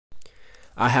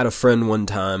I had a friend one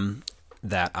time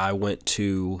that I went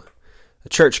to a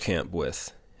church camp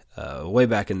with way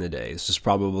back in the day. This is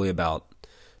probably about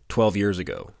 12 years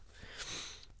ago.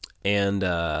 And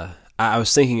I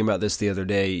was thinking about this the other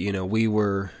day. You know, we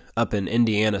were up in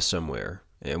Indiana somewhere,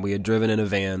 and we had driven in a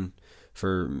van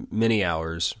for many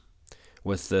hours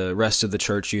with the rest of the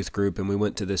church youth group, and we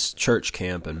went to this church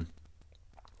camp. And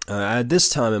at this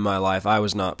time in my life, I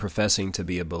was not professing to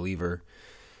be a believer.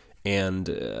 And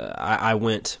I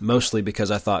went mostly because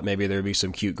I thought maybe there'd be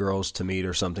some cute girls to meet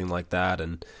or something like that,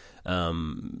 and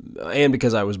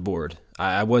because I was bored.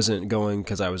 I wasn't going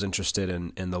because I was interested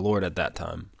in the Lord at that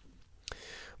time.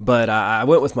 But I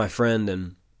went with my friend,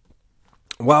 and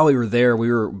while we were there,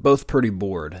 we were both pretty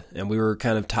bored, and we were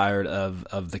kind of tired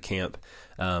of the camp.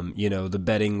 The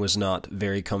bedding was not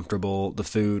very comfortable, the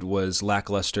food was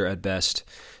lackluster at best,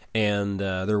 and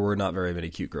there were not very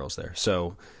many cute girls there.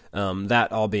 So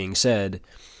that all being said,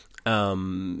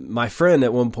 my friend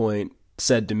at one point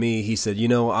said to me, he said,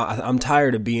 I'm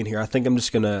tired of being here. I think I'm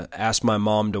just going to ask my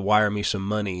mom to wire me some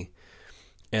money,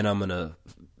 and I'm going to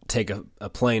take a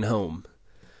plane home.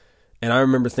 And I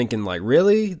remember thinking, like,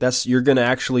 really? You're going to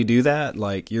actually do that?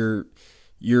 Like, you're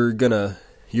going to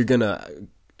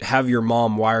have your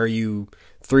mom wire you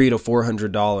 $300 to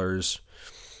 $400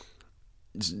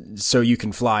 so you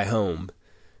can fly home.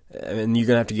 And you're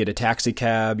going to have to get a taxi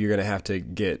cab. You're going to have to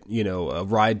get, a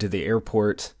ride to the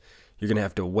airport. You're going to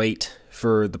have to wait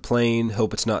for the plane,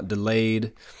 hope it's not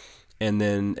delayed, and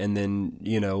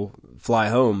then fly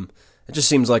home. It just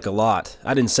seems like a lot.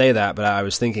 I didn't say that, but I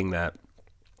was thinking that.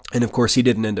 And of course, he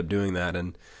didn't end up doing that.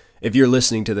 And if you're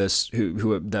listening to this,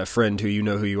 who that friend who you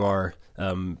know who you are,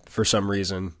 for some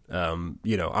reason, I'm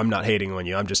not hating on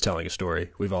you. I'm just telling a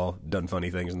story. We've all done funny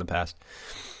things in the past.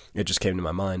 It just came to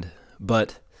my mind.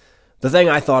 But the thing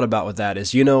I thought about with that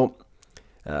is, and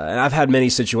I've had many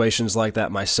situations like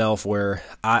that myself where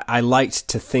I liked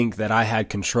to think that I had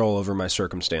control over my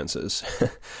circumstances.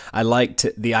 I liked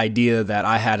the idea that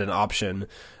I had an option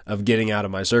of getting out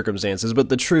of my circumstances. But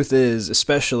the truth is,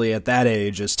 especially at that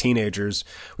age as teenagers,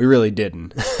 we really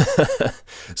didn't.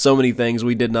 So many things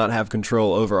we did not have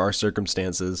control over our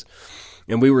circumstances,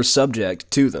 and we were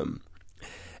subject to them.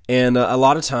 And a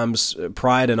lot of times,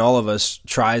 pride in all of us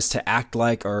tries to act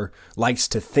like or likes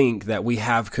to think that we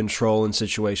have control in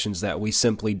situations that we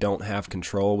simply don't have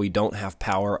control. We don't have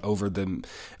power over them.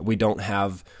 We don't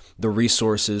have the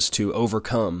resources to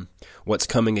overcome what's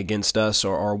coming against us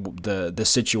or the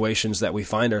situations that we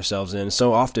find ourselves in.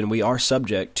 So often we are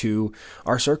subject to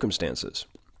our circumstances.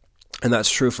 And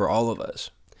that's true for all of us.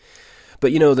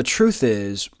 But the truth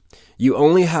is, you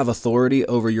only have authority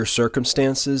over your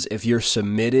circumstances if you're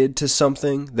submitted to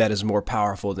something that is more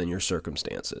powerful than your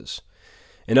circumstances.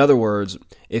 In other words,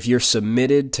 if you're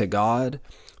submitted to God,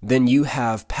 then you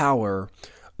have power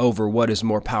over what is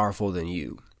more powerful than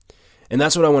you. And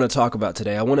that's what I want to talk about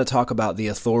today. I want to talk about the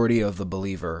authority of the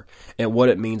believer and what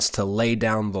it means to lay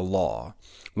down the law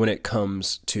when it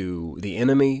comes to the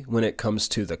enemy, when it comes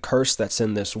to the curse that's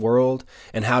in this world,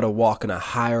 and how to walk in a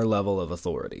higher level of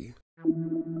authority.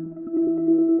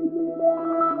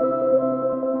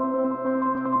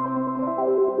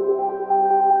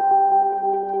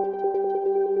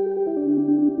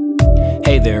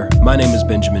 Hey there, my name is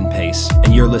Benjamin Pace,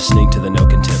 and you're listening to the No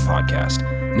Content Podcast.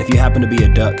 And if you happen to be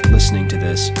a duck listening to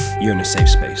this, you're in a safe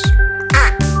space.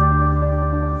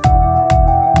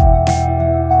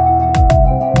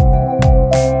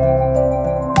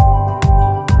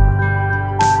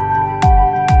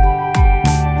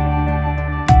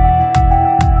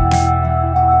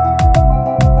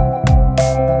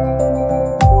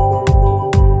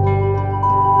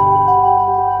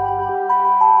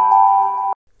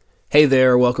 Hey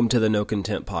there, welcome to the No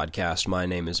Content Podcast. My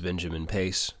name is Benjamin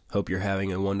Pace. Hope you're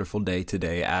having a wonderful day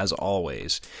today, as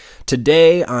always.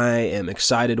 Today, I am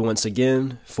excited once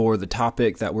again for the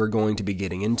topic that we're going to be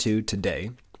getting into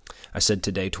today. I said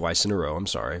today twice in a row, I'm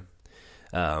sorry.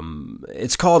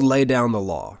 It's called Lay Down the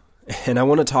Law. And I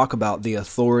want to talk about the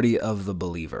authority of the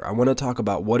believer. I want to talk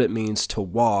about what it means to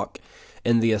walk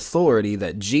in the authority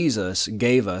that Jesus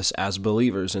gave us as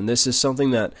believers. And this is something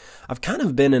that I've kind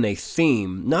of been in a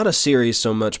theme, not a series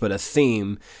so much, but a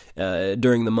theme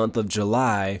during the month of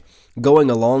July,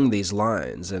 going along these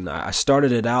lines. And I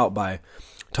started it out by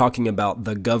talking about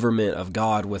the government of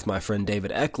God with my friend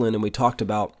David Eklund, and we talked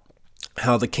about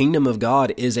how the kingdom of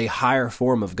God is a higher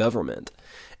form of government.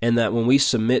 And that when we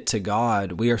submit to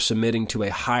God, we are submitting to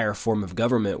a higher form of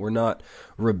government. We're not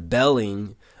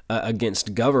rebelling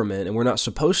against government, and we're not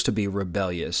supposed to be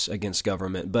rebellious against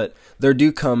government. But there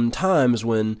do come times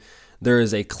when there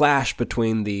is a clash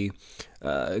between the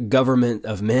government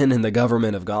of men and the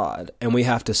government of God, and we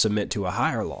have to submit to a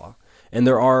higher law. And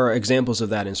there are examples of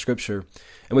that in Scripture,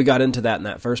 and we got into that in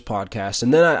that first podcast.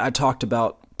 And then I talked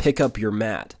about pick up your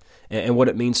mat and what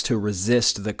it means to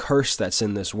resist the curse that's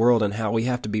in this world, and how we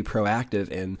have to be proactive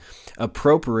in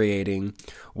appropriating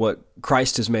what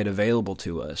Christ has made available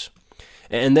to us.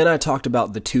 And then I talked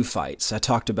about the two fights. I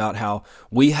talked about how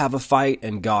we have a fight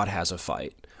and God has a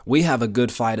fight. We have a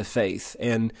good fight of faith,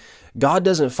 and God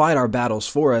doesn't fight our battles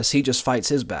for us. He just fights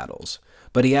His battles.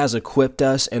 But He has equipped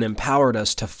us and empowered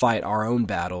us to fight our own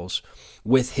battles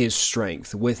with His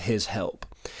strength, with His help.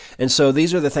 And so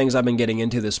these are the things I've been getting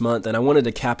into this month, and I wanted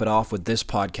to cap it off with this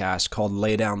podcast called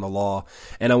Lay Down the Law,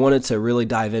 and I wanted to really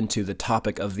dive into the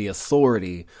topic of the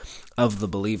authority of the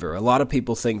believer. A lot of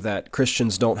people think that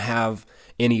Christians don't have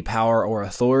any power or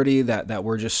authority, that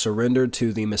we're just surrendered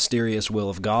to the mysterious will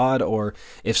of God, or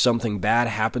if something bad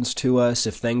happens to us,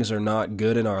 if things are not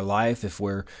good in our life, if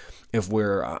we're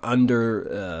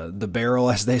under the barrel,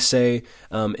 as they say,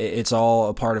 it's all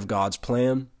a part of God's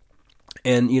plan.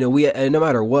 And, no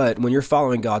matter what, when you're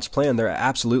following God's plan, there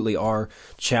absolutely are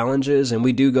challenges, and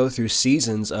we do go through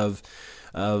seasons of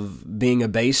being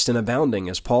abased and abounding,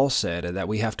 as Paul said, that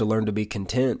we have to learn to be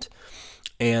content.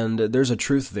 And there's a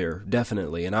truth there,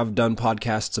 definitely. And I've done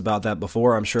podcasts about that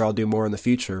before. I'm sure I'll do more in the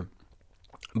future.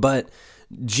 But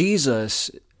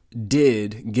Jesus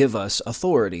did give us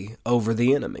authority over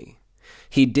the enemy.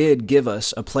 He did give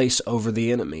us a place over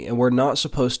the enemy, and we're not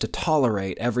supposed to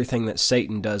tolerate everything that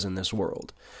Satan does in this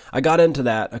world. I got into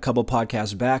that a couple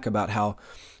podcasts back about how,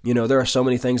 there are so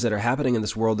many things that are happening in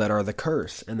this world that are the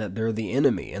curse, and that they're the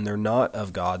enemy, and they're not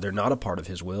of God. They're not a part of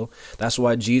His will. That's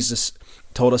why Jesus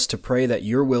told us to pray that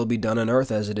your will be done on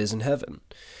earth as it is in heaven.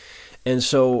 And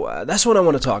so that's what I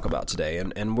want to talk about today,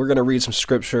 and we're going to read some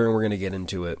scripture, and we're going to get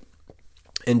into it.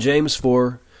 In James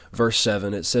 4, Verse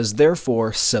 7, it says,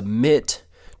 "Therefore submit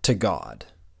to God,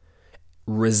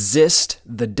 resist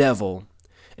the devil,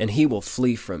 and he will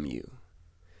flee from you."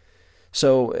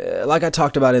 So, like I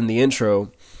talked about in the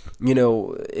intro,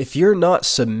 if you're not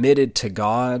submitted to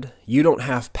God, you don't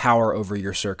have power over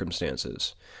your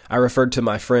circumstances. I referred to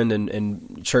my friend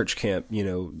in church camp,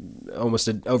 almost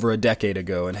over a decade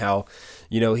ago, and how,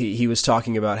 he was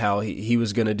talking about how he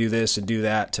was going to do this and do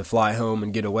that to fly home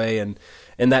and get away, and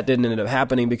that didn't end up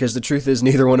happening because the truth is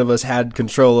neither one of us had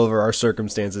control over our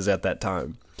circumstances at that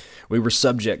time. We were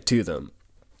subject to them.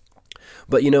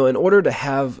 But, in order to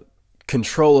have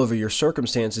control over your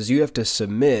circumstances, you have to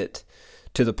submit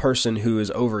to the person who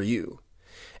is over you.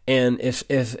 And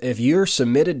if you're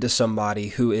submitted to somebody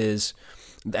who is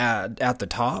at the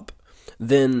top,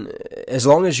 then as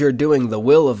long as you're doing the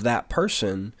will of that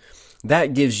person,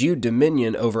 that gives you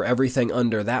dominion over everything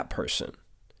under that person.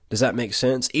 Does that make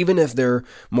sense? Even if they're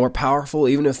more powerful,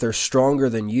 even if they're stronger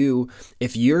than you,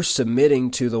 if you're submitting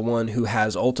to the one who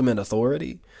has ultimate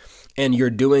authority and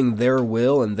you're doing their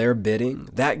will and their bidding,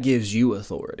 that gives you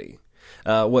authority.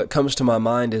 What comes to my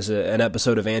mind is an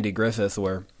episode of Andy Griffith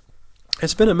where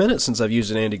it's been a minute since I've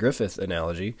used an Andy Griffith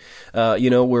analogy,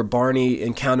 where Barney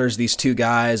encounters these two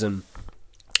guys and,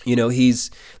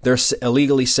 they're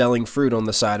illegally selling fruit on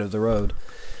the side of the road.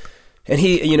 And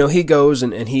he goes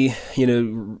and he,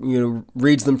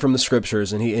 reads them from the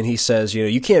scriptures and he says,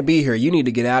 you can't be here. You need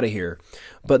to get out of here.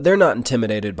 But they're not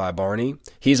intimidated by Barney.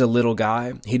 He's a little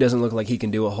guy. He doesn't look like he can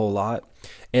do a whole lot.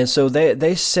 And so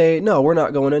they say, no, we're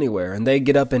not going anywhere. And they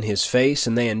get up in his face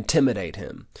and they intimidate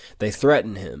him. They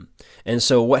threaten him. And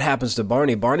so what happens to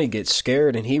Barney? Barney gets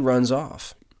scared and he runs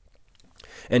off.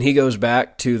 And he goes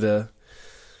back to the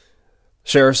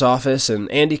sheriff's office,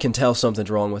 and Andy can tell something's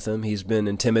wrong with him. He's been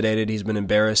intimidated, he's been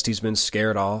embarrassed, he's been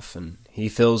scared off, and he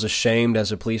feels ashamed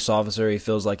as a police officer. He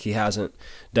feels like he hasn't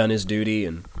done his duty,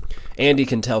 and Andy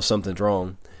can tell something's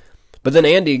wrong. But then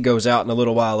Andy goes out in a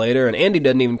little while later, and Andy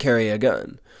doesn't even carry a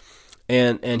gun.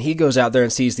 And he goes out there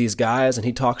and sees these guys, and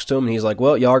he talks to them, and he's like,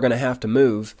 well, y'all are going to have to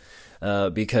move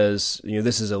because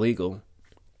this is illegal.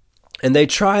 And they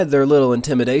tried their little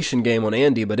intimidation game on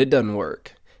Andy, but it doesn't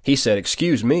work. He said,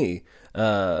 excuse me,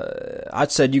 I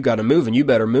said you got to move, and you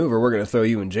better move or we're going to throw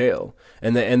you in jail.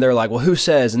 And they're like, well, who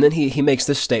says? And then he makes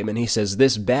this statement. He says,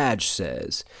 this badge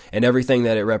says, and everything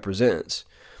that it represents.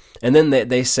 And then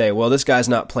they say, well, this guy's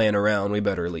not playing around. We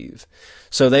better leave.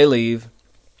 So they leave.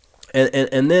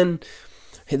 And then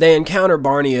they encounter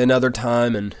Barney another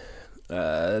time, and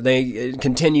they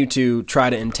continue to try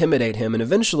to intimidate him. And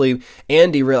eventually,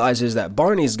 Andy realizes that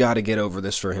Barney's got to get over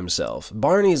this for himself.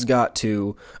 Barney's got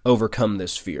to overcome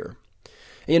this fear.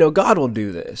 God will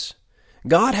do this.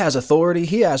 God has authority.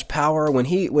 He has power. When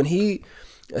he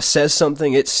says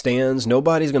something, it stands.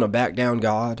 Nobody's going to back down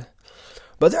God.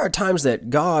 But there are times that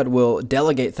God will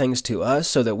delegate things to us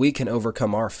so that we can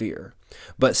overcome our fear.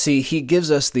 But see, he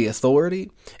gives us the authority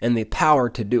and the power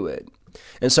to do it.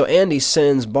 And so Andy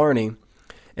sends Barney,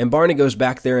 and Barney goes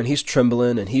back there and he's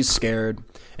trembling and he's scared.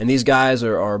 And these guys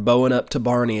are bowing up to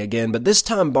Barney again. But this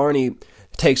time Barney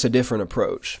takes a different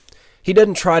approach. He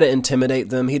doesn't try to intimidate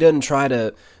them. He doesn't try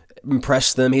to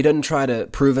impress them. He doesn't try to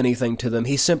prove anything to them.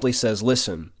 He simply says,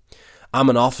 listen, I'm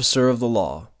an officer of the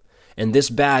law. And this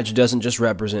badge doesn't just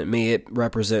represent me, it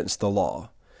represents the law.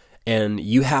 And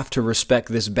you have to respect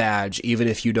this badge even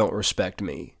if you don't respect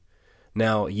me.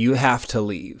 Now, you have to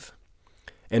leave.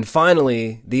 And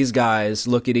finally, these guys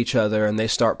look at each other and they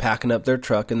start packing up their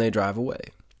truck and they drive away.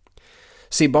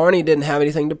 See, Barney didn't have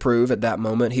anything to prove at that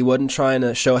moment. He wasn't trying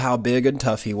to show how big and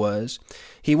tough he was.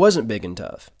 He wasn't big and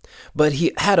tough. But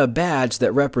he had a badge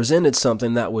that represented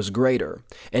something that was greater.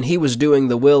 And he was doing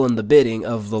the will and the bidding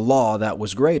of the law that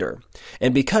was greater.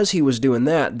 And because he was doing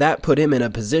that, that put him in a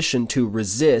position to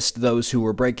resist those who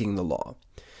were breaking the law.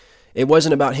 It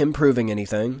wasn't about him proving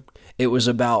anything. It was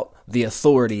about the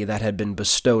authority that had been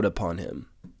bestowed upon him.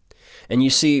 And you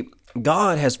see,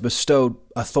 God has bestowed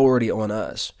authority on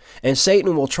us. And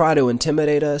Satan will try to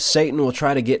intimidate us. Satan will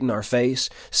try to get in our face.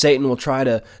 Satan will try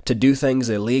to do things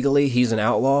illegally. He's an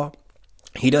outlaw.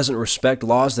 He doesn't respect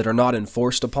laws that are not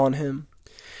enforced upon him.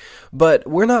 But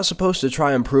we're not supposed to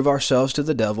try and prove ourselves to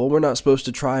the devil. We're not supposed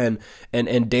to try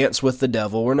and dance with the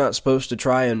devil. We're not supposed to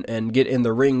try and get in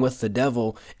the ring with the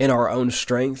devil in our own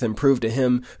strength and prove to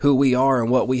him who we are and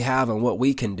what we have and what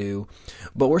we can do.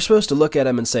 But we're supposed to look at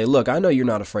him and say, look, I know you're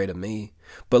not afraid of me,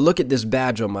 but look at this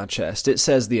badge on my chest. It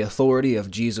says the authority of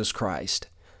Jesus Christ,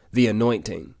 the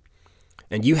anointing.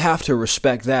 And you have to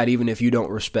respect that even if you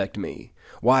don't respect me.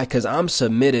 Why? Because I'm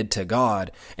submitted to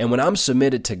God. And when I'm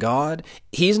submitted to God,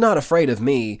 he's not afraid of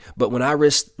me. But when I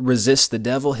resist the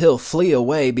devil, he'll flee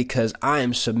away because I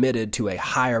am submitted to a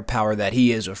higher power that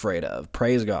he is afraid of.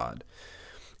 Praise God.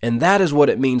 And that is what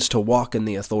it means to walk in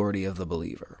the authority of the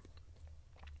believer.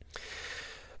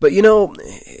 But you know,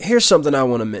 here's something I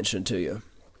want to mention to you.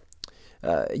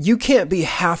 You can't be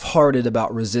half-hearted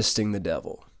about resisting the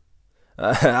devil.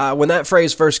 When that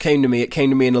phrase first came to me, it came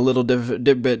to me in a little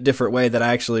different way that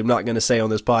I actually am not going to say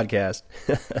on this podcast.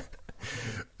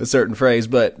 A certain phrase,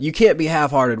 but you can't be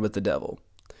half-hearted with the devil.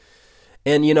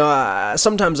 And you know,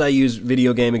 sometimes I use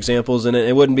video game examples, and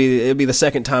it'd be the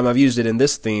second time I've used it in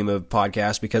this theme of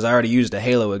podcast because I already used a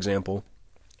Halo example.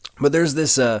 But there's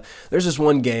this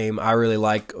one game I really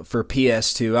like for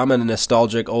PS2. I'm a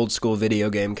nostalgic, old school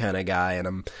video game kind of guy, and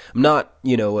I'm not,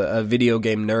 a video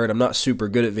game nerd. I'm not super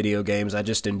good at video games. I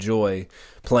just enjoy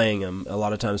playing them a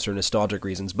lot of times for nostalgic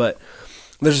reasons. But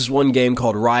there's this one game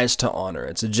called Rise to Honor.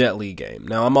 It's a Jet Li game.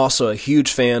 Now, I'm also a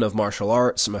huge fan of martial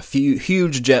arts. I'm a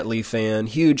huge Jet Li fan,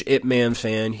 huge Ip Man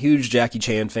fan, huge Jackie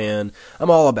Chan fan. I'm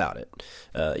all about it.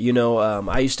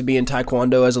 I used to be in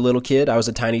Taekwondo as a little kid. I was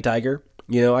a tiny tiger.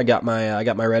 I got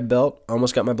my red belt,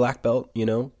 almost got my black belt,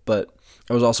 but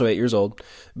I was also 8 years old.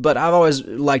 But I've always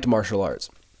liked martial arts.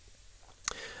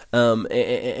 And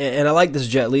I like this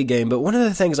Jet Li game, but one of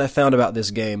the things I found about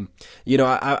this game,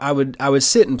 I would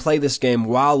sit and play this game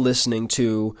while listening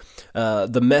to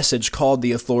the message called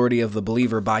The Authority of the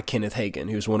Believer by Kenneth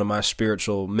Hagin, who's one of my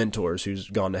spiritual mentors who's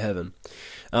gone to heaven.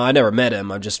 I never met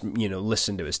him, I just,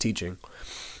 listened to his teaching.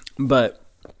 But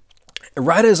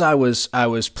right as I was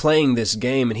playing this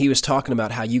game, and he was talking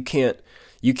about how you can't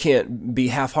be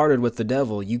half-hearted with the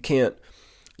devil. You can't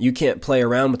play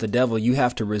around with the devil. You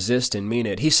have to resist and mean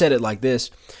it. He said it like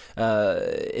this: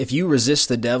 if you resist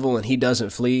the devil and he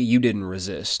doesn't flee, you didn't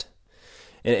resist.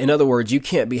 In other words, you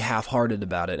can't be half-hearted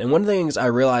about it. And one of the things I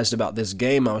realized about this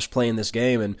game, I was playing this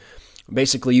game, and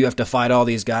basically you have to fight all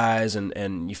these guys,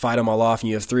 and you fight them all off, and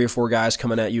you have 3 or 4 guys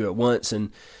coming at you at once,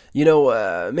 and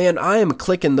man, I am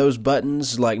clicking those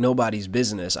buttons like nobody's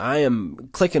business. I am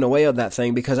clicking away at that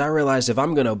thing because I realized if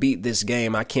I'm going to beat this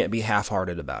game, I can't be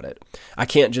half-hearted about it. I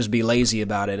can't just be lazy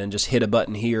about it and just hit a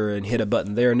button here and hit a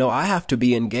button there. No, I have to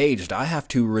be engaged. I have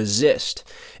to resist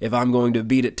if I'm going to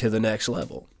beat it to the next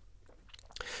level.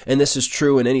 And this is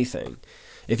true in anything.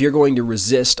 If you're going to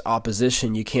resist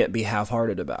opposition, you can't be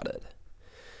half-hearted about it.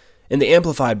 In the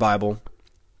Amplified Bible,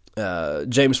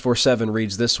 James 4:7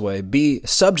 reads this way: "Be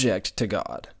subject to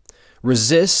God.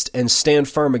 Resist and stand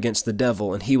firm against the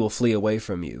devil, and he will flee away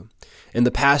from you." In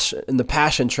the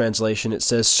Passion Translation, it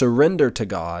says, "Surrender to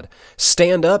God,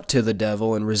 stand up to the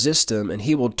devil, and resist him, and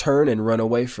he will turn and run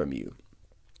away from you."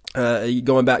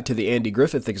 Going back to the Andy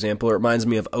Griffith example, it reminds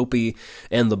me of Opie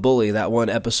and the Bully, that one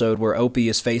episode where Opie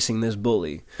is facing this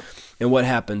bully. And what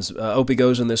happens? Opie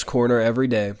goes in this corner every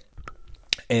day,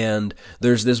 and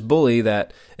there's this bully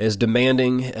that is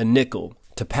demanding a nickel.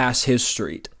 to pass his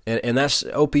street. And that's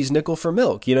Opie's nickel for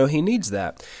milk. He needs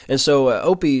that. And so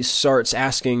Opie starts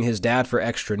asking his dad for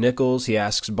extra nickels. He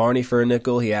asks Barney for a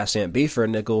nickel. He asks Aunt Bee for a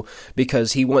nickel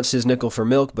because he wants his nickel for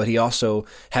milk, but he also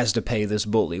has to pay this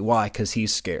bully. Why? Because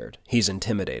he's scared. He's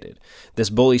intimidated. This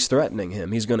bully's threatening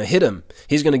him. He's going to hit him.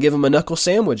 He's going to give him a knuckle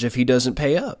sandwich if he doesn't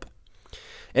pay up.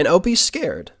 And Opie's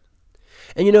scared.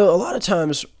 And a lot of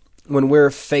times when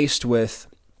we're faced with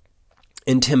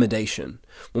intimidation,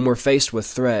 when we're faced with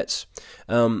threats,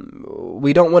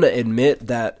 we don't want to admit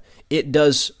that it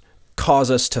does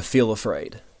cause us to feel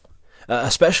afraid.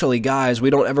 Especially guys, we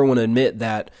don't ever want to admit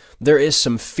that there is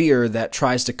some fear that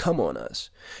tries to come on us.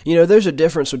 There's a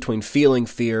difference between feeling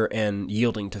fear and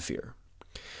yielding to fear.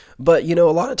 But, a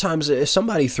lot of times if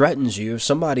somebody threatens you, if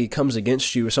somebody comes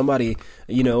against you, somebody,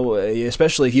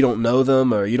 especially if you don't know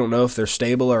them or you don't know if they're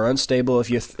stable or unstable,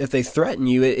 if they threaten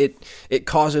you, it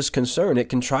causes concern. It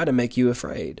can try to make you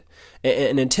afraid.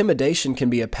 And intimidation can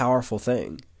be a powerful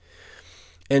thing.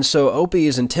 And so Opie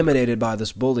is intimidated by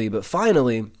this bully, but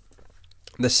finally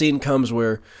the scene comes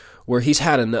where he's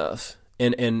had enough.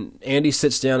 And Andy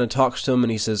sits down and talks to him,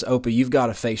 and he says, Opie, you've got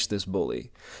to face this bully.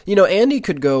 Andy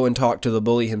could go and talk to the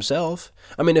bully himself.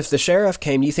 I mean, if the sheriff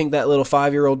came, you think that little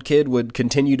 5-year-old kid would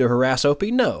continue to harass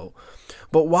Opie? No.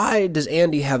 But why does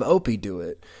Andy have Opie do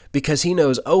it? Because he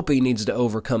knows Opie needs to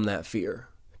overcome that fear.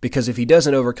 Because if he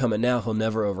doesn't overcome it now, he'll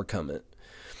never overcome it.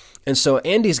 And so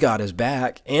Andy's got his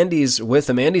back. Andy's with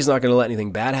him. Andy's not going to let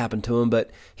anything bad happen to him,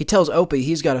 but he tells Opie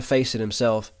he's got to face it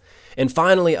himself. And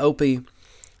finally, Opie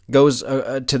goes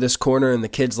to this corner, and the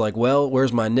kid's like, well,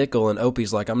 where's my nickel? And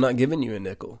Opie's like, I'm not giving you a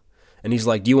nickel. And he's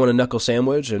like, do you want a knuckle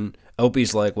sandwich? And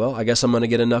Opie's like, well, I guess I'm going to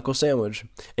get a knuckle sandwich.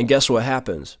 And guess what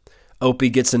happens? Opie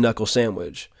gets a knuckle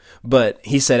sandwich. But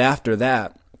he said after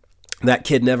that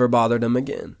kid never bothered him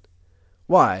again.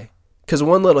 Why? Because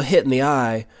one little hit in the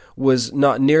eye was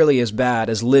not nearly as bad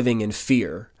as living in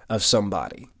fear of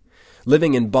somebody.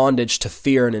 Living in bondage to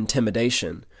fear and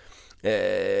intimidation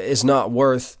is not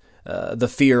worth the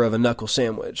fear of a knuckle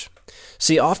sandwich.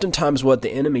 See, oftentimes what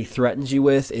the enemy threatens you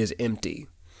with is empty.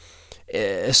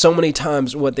 So many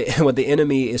times what the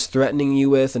enemy is threatening you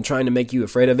with and trying to make you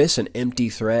afraid of, it's an empty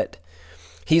threat.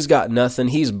 He's got nothing.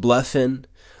 He's bluffing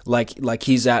like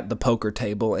he's at the poker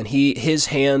table, and his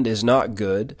hand is not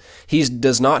good. He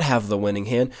does not have the winning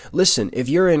hand. Listen, if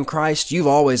you're in Christ, you've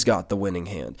always got the winning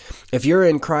hand. If you're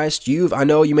in Christ, I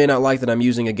know you may not like that I'm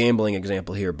using a gambling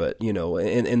example here, but in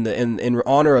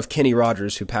honor of Kenny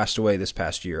Rogers, who passed away this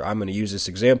past year, I'm going to use this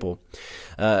example.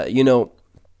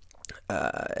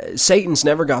 Satan's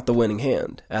never got the winning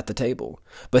hand at the table,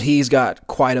 but he's got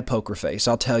quite a poker face.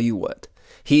 I'll tell you what,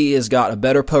 he has got a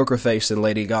better poker face than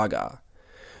Lady Gaga,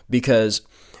 because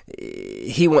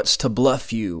he wants to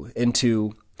bluff you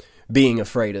into being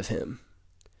afraid of him.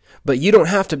 But you don't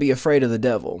have to be afraid of the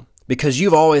devil, because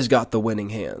you've always got the winning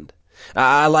hand.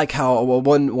 I like how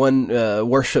one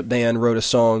worship band wrote a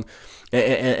song,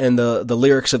 and the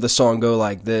lyrics of the song go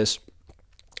like this.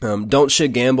 Don't you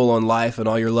gamble on life and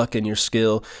all your luck and your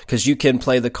skill, because you can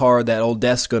play the card that old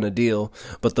death's going to deal.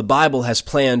 But the Bible has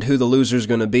planned who the loser's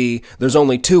going to be. There's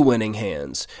only 2 winning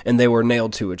hands, and they were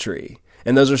nailed to a tree.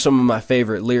 And those are some of my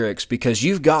favorite lyrics, because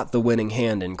you've got the winning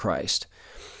hand in Christ.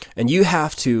 And you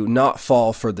have to not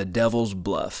fall for the devil's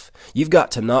bluff. You've got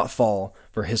to not fall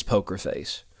for his poker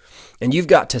face. And you've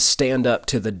got to stand up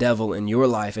to the devil in your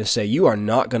life and say, you are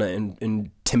not going to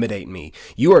intimidate me.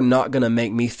 You are not going to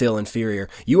make me feel inferior.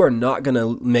 You are not going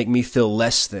to make me feel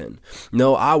less than.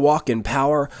 No, I walk in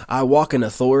power. I walk in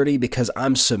authority because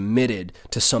I'm submitted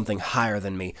to something higher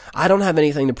than me. I don't have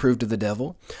anything to prove to the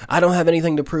devil. I don't have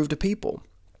anything to prove to people.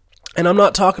 And I'm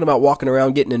not talking about walking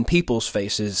around getting in people's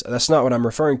faces. That's not what I'm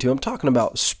referring to. I'm talking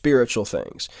about spiritual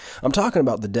things. I'm talking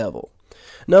about the devil.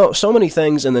 No, so many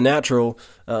things in the natural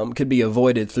could be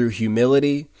avoided through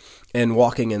humility and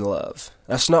walking in love.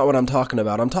 That's not what I'm talking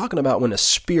about. I'm talking about when a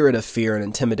spirit of fear and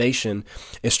intimidation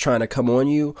is trying to come on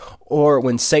you, or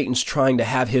when Satan's trying to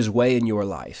have his way in your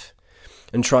life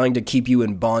and trying to keep you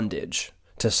in bondage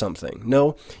to something.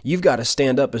 No, you've got to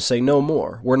stand up and say, no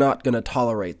more. We're not going to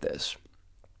tolerate this.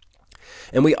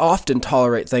 And we often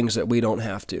tolerate things that we don't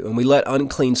have to. And we let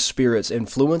unclean spirits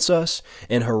influence us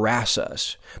and harass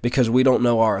us because we don't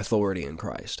know our authority in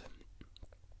Christ.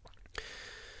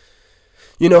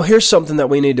 Here's something that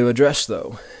we need to address,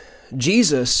 though.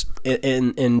 Jesus,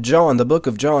 in John, the book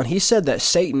of John, he said that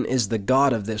Satan is the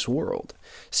god of this world.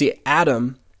 See,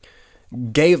 Adam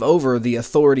gave over the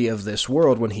authority of this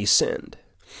world when he sinned.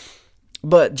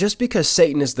 But just because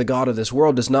Satan is the god of this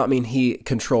world does not mean he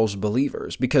controls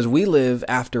believers, because we live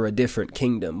after a different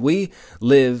kingdom. We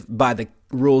live by the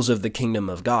rules of the kingdom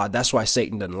of God. That's why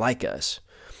Satan doesn't like us.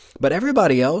 But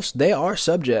everybody else, they are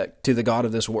subject to the god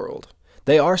of this world.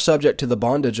 They are subject to the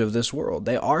bondage of this world.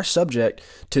 They are subject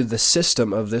to the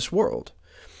system of this world.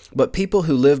 But people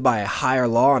who live by a higher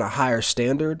law and a higher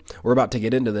standard, we're about to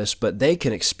get into this, but they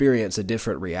can experience a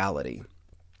different reality.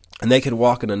 And they can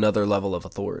walk in another level of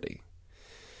authority.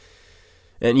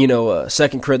 And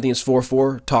 2 Corinthians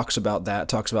 4:4 talks about that,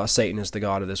 talks about Satan as the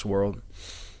god of this world.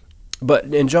 But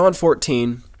in John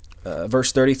 14,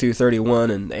 verse 30 through 31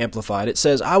 in the Amplified, it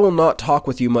says, "I will not talk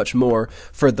with you much more,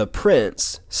 for the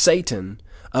prince, Satan,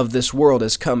 of this world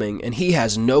is coming, and he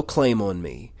has no claim on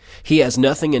me. He has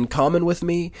nothing in common with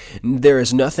me. There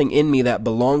is nothing in me that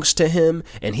belongs to him,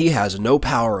 and he has no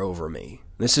power over me."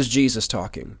 This is Jesus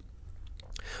talking.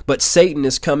 "But Satan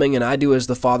is coming, and I do as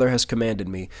the Father has commanded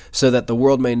me, so that the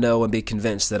world may know and be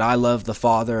convinced that I love the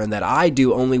Father, and that I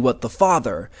do only what the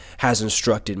Father has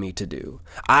instructed me to do.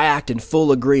 I act in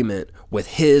full agreement with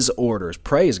his orders."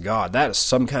 Praise God. That is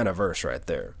some kind of verse right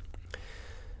there.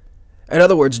 In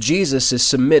other words, Jesus is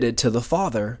submitted to the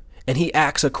Father, and he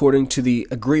acts according to the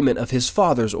agreement of his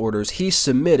Father's orders. He's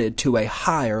submitted to a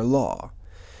higher law.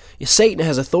 Satan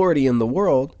has authority in the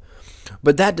world,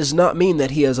 but that does not mean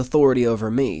that he has authority over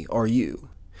me or you.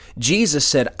 Jesus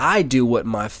said, "I do what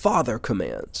my Father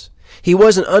commands." He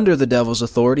wasn't under the devil's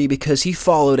authority because he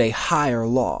followed a higher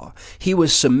law. He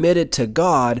was submitted to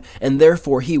God, and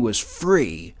therefore he was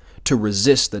free to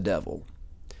resist the devil.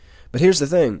 But here's the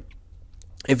thing.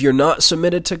 If you're not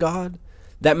submitted to God,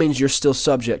 that means you're still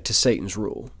subject to Satan's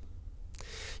rule.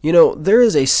 There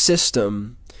is a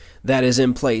system that is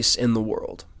in place in the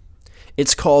world.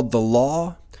 It's called the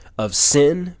law of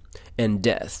sin and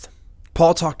death.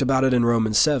 Paul talked about it in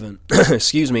Romans 7,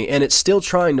 and it's still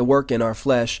trying to work in our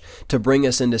flesh to bring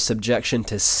us into subjection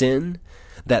to sin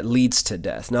that leads to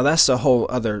death. Now that's a whole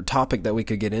other topic that we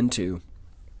could get into.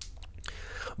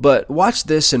 But watch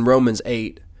this in Romans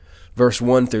 8, verse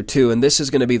 1 through 2, and this is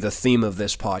going to be the theme of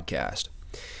this podcast.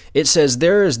 It says,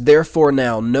 "There is therefore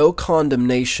now no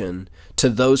condemnation to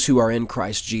those who are in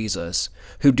Christ Jesus,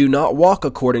 who do not walk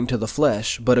according to the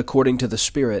flesh, but according to the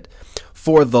Spirit.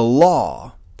 For the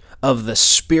law of the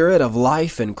Spirit of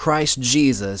life in Christ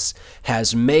Jesus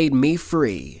has made me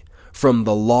free from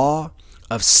the law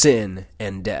of sin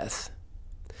and death."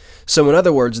 So in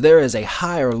other words, there is a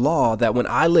higher law that when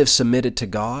I live submitted to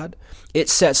God, it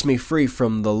sets me free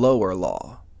from the lower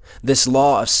law. This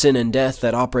law of sin and death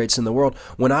that operates in the world,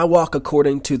 when I walk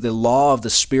according to the law of the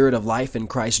Spirit of life in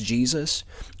Christ Jesus,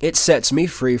 it sets me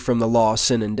free from the law of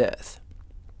sin and death.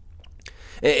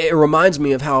 It reminds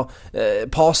me of how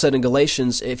Paul said in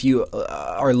Galatians, if you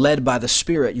are led by the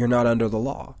Spirit, you're not under the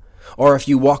law. Or if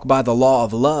you walk by the law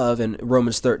of love in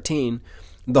Romans 13,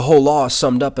 the whole law is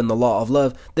summed up in the law of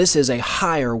love. This is a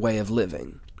higher way of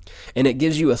living, and it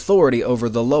gives you authority over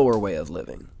the lower way of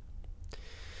living.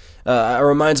 It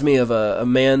reminds me of a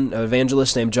man, an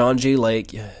evangelist named John G.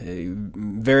 Lake,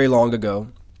 very long ago.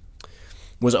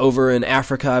 Was over in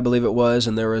Africa, I believe it was,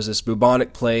 and there was this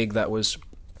bubonic plague that was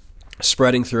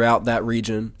spreading throughout that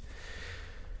region.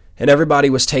 And everybody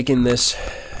was taking this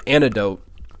antidote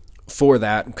for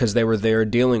that because they were there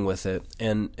dealing with it.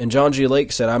 And John G.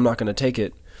 Lake said, "I'm not going to take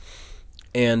it."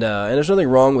 And there's nothing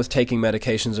wrong with taking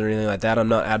medications or anything like that. I'm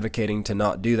not advocating to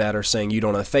not do that or saying you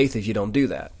don't have faith if you don't do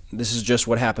that. This is just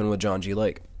what happened with John G.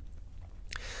 Lake.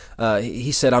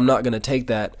 He said, "I'm not going to take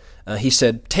that." He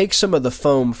said, "Take some of the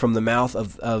foam from the mouth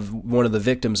of one of the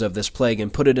victims of this plague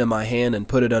and put it in my hand and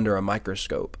put it under a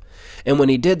microscope." And when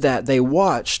he did that, they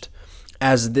watched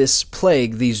as this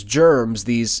plague, these germs,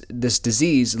 this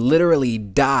disease literally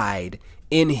died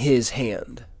in his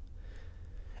hand.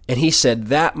 And he said,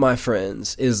 "That, my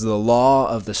friends, is the law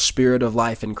of the Spirit of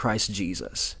life in Christ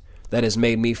Jesus that has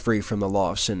made me free from the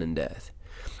law of sin and death."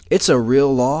 It's a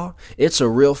real law, it's a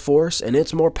real force, and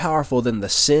it's more powerful than the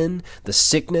sin, the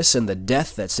sickness, and the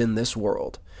death that's in this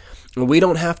world. We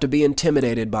don't have to be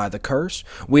intimidated by the curse.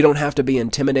 We don't have to be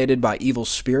intimidated by evil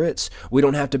spirits. We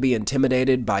don't have to be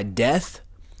intimidated by death.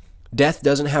 Death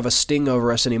doesn't have a sting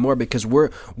over us anymore because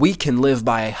we can live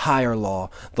by a higher law,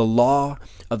 the law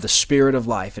of the Spirit of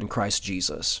life in Christ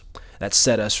Jesus that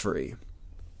set us free.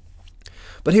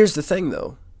 But here's the thing,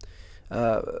 though.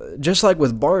 Just like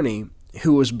with Barney,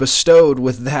 who was bestowed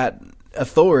with that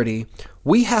authority,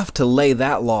 we have to lay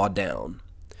that law down.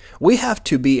 We have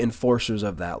to be enforcers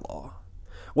of that law.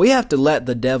 We have to let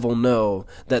the devil know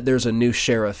that there's a new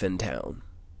sheriff in town.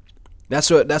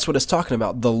 That's what it's talking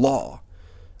about, the law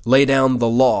lay down the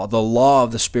law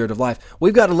of the Spirit of life.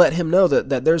 We've got to let him know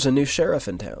that there's a new sheriff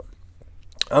in town.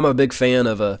 I'm a big fan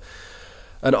of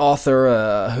an author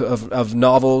of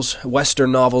novels,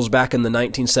 Western novels back in the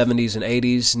 1970s and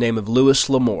 80s, named of Louis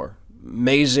L'Amour.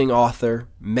 Amazing author,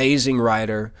 amazing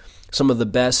writer, some of the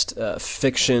best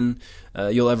fiction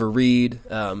you'll ever read,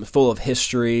 full of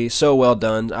history, so well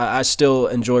done. I still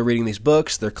enjoy reading these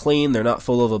books. They're clean, they're not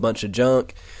full of a bunch of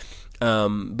junk.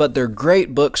 But they're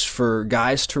great books for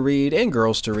guys to read and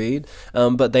girls to read.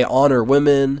 But they honor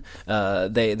women.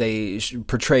 They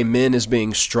portray men as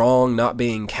being strong, not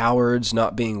being cowards,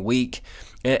 not being weak.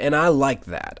 And I like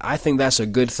that. I think that's a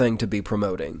good thing to be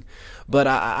promoting. But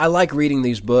I like reading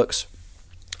these books.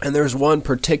 And there's one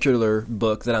particular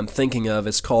book that I'm thinking of.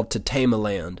 It's called To Tame a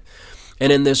Land.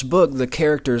 And in this book, the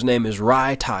character's name is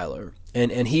Rye Tyler.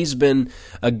 And he's been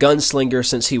a gunslinger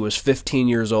since he was 15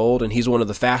 years old, and he's one of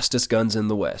the fastest guns in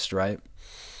the West, right?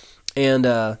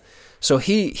 And so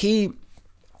he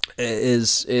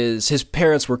is his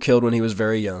parents were killed when he was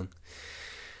very young.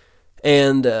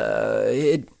 And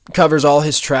it covers all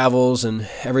his travels and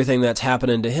everything that's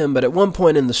happening to him. But at one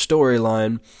point in the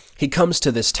storyline, he comes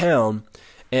to this town,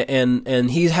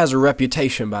 and he has a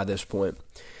reputation by this point.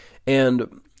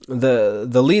 And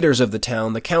the leaders of the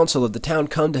town, the council of the town,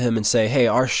 come to him and say, hey,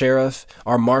 our sheriff,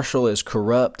 our marshal is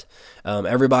corrupt.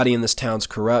 Everybody in this town's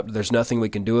corrupt. There's nothing we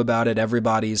can do about it.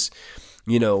 Everybody's,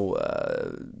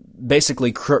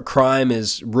 basically crime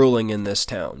is ruling in this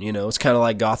town. It's kind of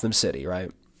like Gotham City,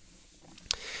 right?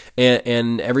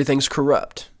 And everything's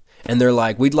corrupt. And they're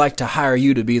like, we'd like to hire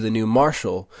you to be the new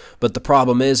marshal, but the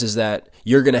problem is that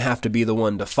you're going to have to be the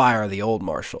one to fire the old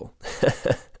marshal.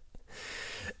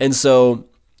 And so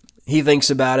he thinks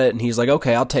about it, and he's like,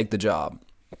 okay, I'll take the job.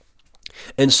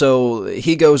 And so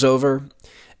he goes over,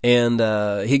 and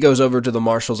he goes over to the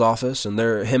marshal's office, and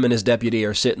him and his deputy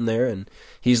are sitting there, and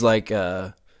he's like,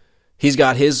 he's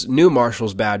got his new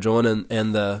marshal's badge on,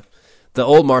 and the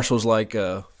old marshal's like,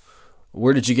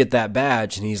 where did you get that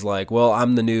badge? And he's like, well,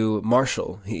 I'm the new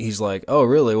marshal. He's like, oh,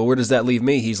 really? Well, where does that leave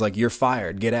me? He's like, you're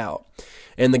fired. Get out.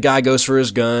 And the guy goes for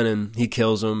his gun, and he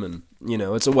kills him, and,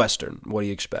 it's a Western. What do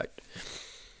you expect?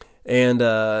 And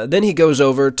then he goes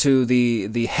over to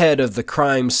the head of the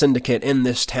crime syndicate in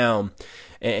this town,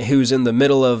 who's in the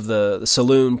middle of the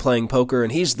saloon playing poker,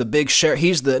 and he's the big sheriff.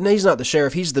 He's not the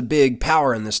sheriff. He's the big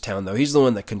power in this town, though. He's the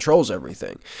one that controls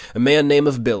everything. A man named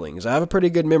of Billings. I have a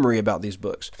pretty good memory about these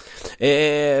books.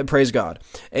 Praise God.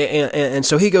 And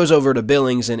so he goes over to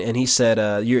Billings, and he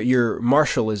said, your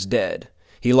marshal is dead.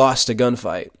 He lost a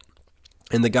gunfight.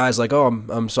 And the guy's like, oh,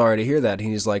 I'm sorry to hear that. And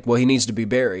he's like, well, he needs to be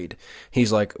buried.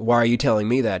 He's like, why are you telling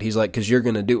me that? He's like, because you're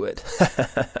going to do it.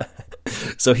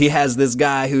 So he has this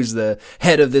guy who's the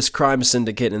head of this crime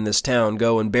syndicate in this town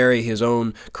go and bury his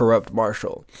own corrupt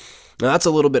marshal. Now, that's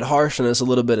a little bit harsh and it's a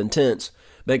little bit intense.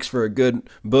 Makes for a good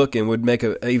book and would make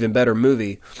an even better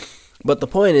movie. But the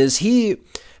point is, he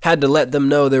had to let them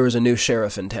know there was a new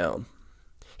sheriff in town.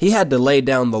 He had to lay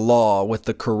down the law with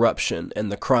the corruption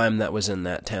and the crime that was in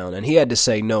that town, and he had to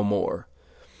say no more.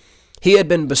 He had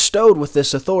been bestowed with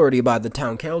this authority by the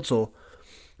town council,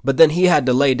 but then he had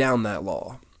to lay down that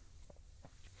law.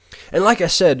 And like I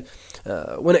said,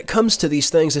 when it comes to these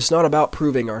things, it's not about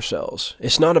proving ourselves.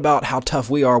 It's not about how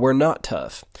tough we are. We're not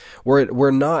tough.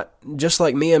 We're not, just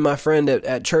like me and my friend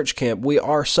at church camp, we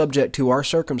are subject to our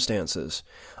circumstances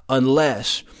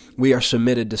unless we are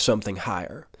submitted to something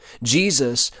higher.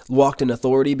 Jesus walked in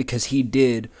authority because he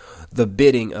did the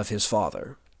bidding of his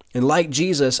Father. And like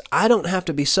Jesus, I don't have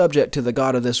to be subject to the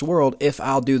God of this world if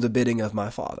I'll do the bidding of my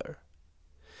Father.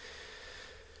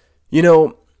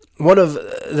 One of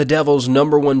the devil's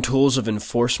number one tools of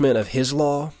enforcement of his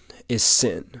law is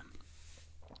sin.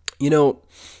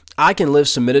 I can live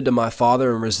submitted to my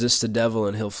Father and resist the devil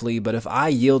and he'll flee, but if I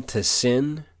yield to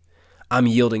sin, I'm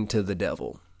yielding to the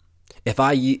devil. If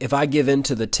I give in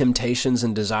to the temptations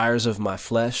and desires of my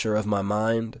flesh or of my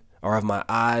mind or of my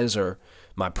eyes or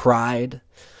my pride,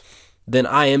 then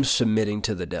I am submitting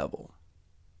to the devil.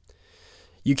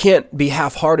 You can't be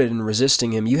half-hearted in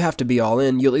resisting him. You have to be all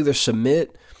in. You'll either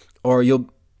submit or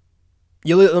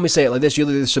let me say it like this,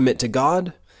 you'll either submit to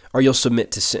God or you'll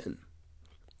submit to sin.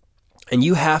 And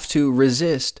you have to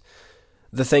resist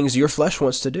the things your flesh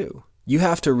wants to do. You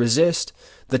have to resist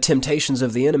the temptations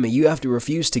of the enemy. You have to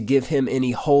refuse to give him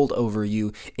any hold over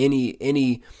you,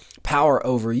 any power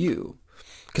over you.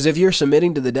 Because if you're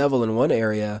submitting to the devil in one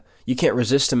area, you can't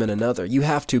resist him in another. You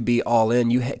have to be all in.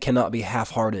 You cannot be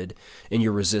half-hearted in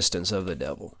your resistance of the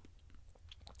devil.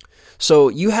 So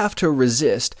you have to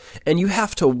resist, and you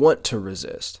have to want to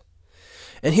resist.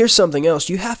 And here's something else.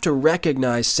 You have to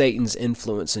recognize Satan's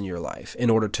influence in your life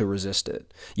in order to resist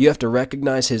it. You have to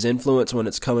recognize his influence when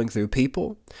it's coming through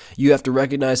people. You have to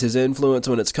recognize his influence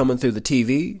when it's coming through the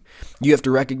TV. You have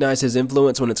to recognize his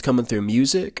influence when it's coming through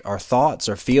music, our thoughts,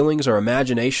 our feelings, our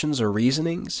imaginations, or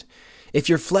reasonings. If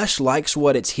your flesh likes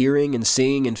what it's hearing and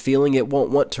seeing and feeling, it won't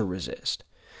want to resist.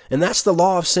 And that's the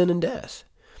law of sin and death.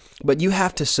 But you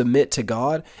have to submit to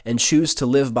God and choose to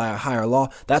live by a higher law.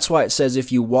 That's why it says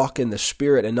if you walk in the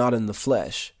Spirit and not in the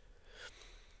flesh.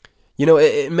 You know,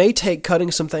 it may take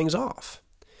cutting some things off.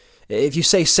 If you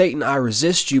say, Satan, I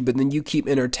resist you, but then you keep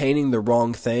entertaining the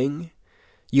wrong thing,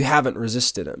 you haven't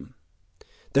resisted him.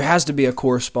 There has to be a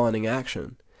corresponding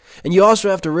action. And you also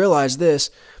have to realize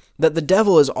this, that the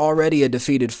devil is already a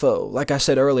defeated foe. Like I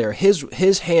said earlier,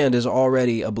 his hand is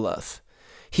already a bluff.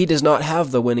 He does not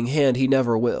have the winning hand. He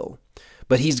never will.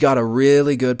 But he's got a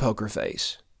really good poker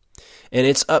face. And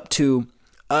it's up to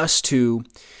us to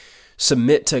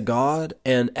submit to God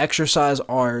and exercise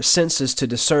our senses to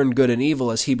discern good and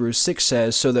evil, as Hebrews 6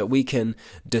 says, so that we can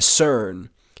discern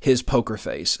his poker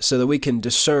face, so that we can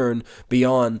discern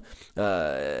beyond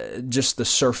just the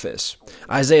surface.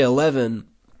 Isaiah 11,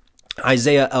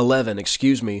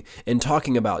 in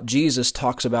talking about Jesus,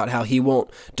 talks about how he won't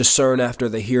discern after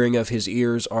the hearing of his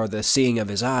ears or the seeing of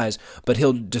his eyes, but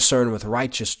he'll discern with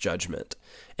righteous judgment,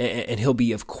 and he'll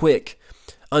be of quick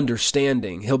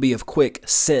understanding. He'll be of quick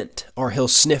scent, or he'll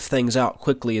sniff things out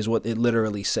quickly, is what it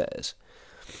literally says.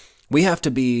 We have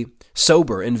to be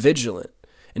sober and vigilant,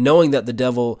 and knowing that the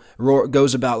devil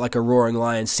goes about like a roaring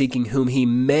lion, seeking whom he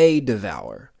may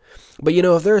devour. But you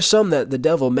know, if there are some that the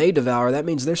devil may devour, that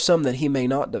means there's some that he may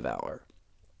not devour.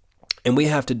 And we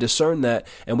have to discern that,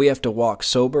 and we have to walk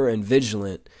sober and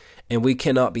vigilant, and we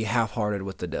cannot be half-hearted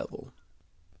with the devil.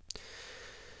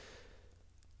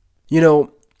 You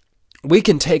know, we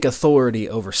can take authority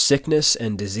over sickness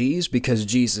and disease because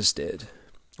Jesus did.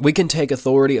 We can take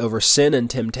authority over sin and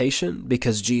temptation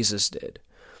because Jesus did.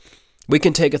 We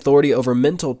can take authority over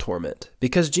mental torment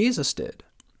because Jesus did.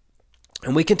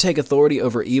 And we can take authority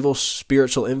over evil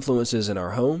spiritual influences in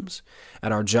our homes,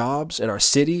 at our jobs, in our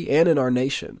city, and in our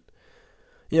nation.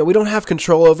 You know, we don't have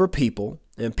control over people,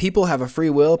 and people have a free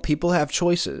will, people have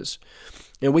choices.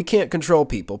 And we can't control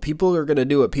people. People are going to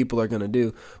do what people are going to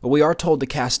do, but we are told to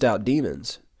cast out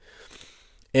demons.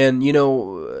 And, you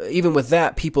know, even with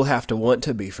that, people have to want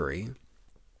to be free.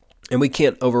 And we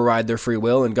can't override their free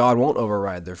will, and God won't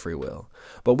override their free will.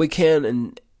 But we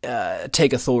can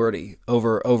take authority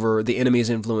over the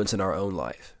enemy's influence in our own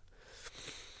life.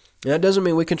 And that doesn't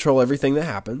mean we control everything that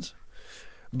happens.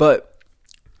 But,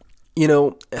 you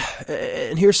know,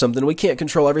 and here's something. We can't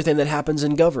control everything that happens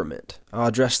in government. I'll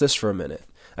address this for a minute.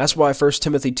 That's why 1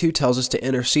 Timothy 2 tells us to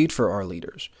intercede for our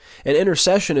leaders. And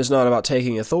intercession is not about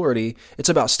taking authority. It's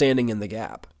about standing in the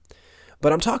gap.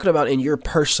 But I'm talking about in your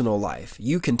personal life.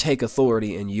 You can take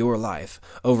authority in your life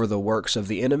over the works of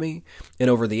the enemy and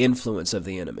over the influence of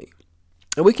the enemy.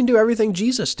 And we can do everything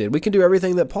Jesus did. We can do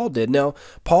everything that Paul did. Now,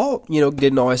 Paul, you know,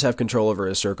 didn't always have control over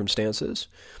his circumstances,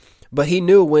 but he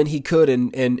knew when he could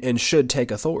and should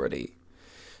take authority,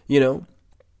 you know.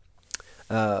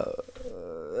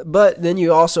 But then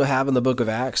you also have in the book of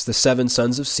Acts the 7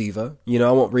 sons of Sceva. You know,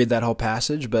 I won't read that whole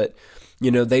passage, but you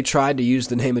know, they tried to use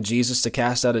the name of Jesus to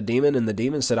cast out a demon, and the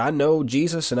demon said, I know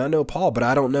Jesus and I know Paul, but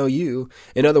I don't know you.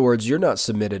 In other words, you're not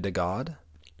submitted to God.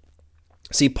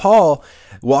 See, Paul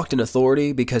walked in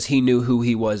authority because he knew who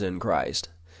he was in Christ.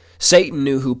 Satan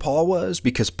knew who Paul was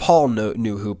because Paul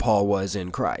knew who Paul was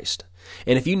in Christ.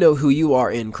 And if you know who you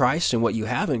are in Christ and what you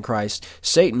have in Christ,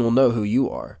 Satan will know who you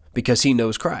are because he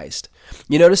knows Christ.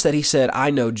 You notice that he said,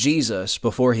 I know Jesus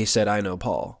before he said, I know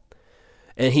Paul.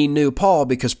 And he knew Paul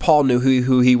because Paul knew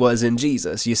who he was in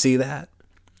Jesus. You see that?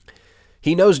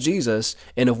 He knows Jesus,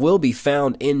 and if we'll be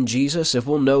found in Jesus, if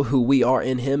we'll know who we are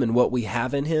in him and what we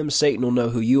have in him, Satan will know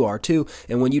who you are too.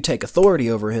 And when you take authority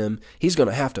over him, he's going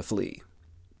to have to flee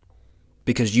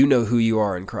because you know who you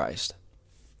are in Christ.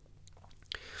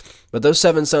 But those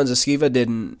 7 sons of Sceva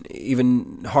didn't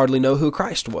even hardly know who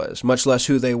Christ was, much less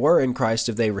who they were in Christ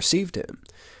if they received him.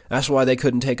 That's why they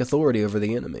couldn't take authority over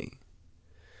the enemy.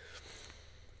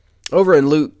 Over in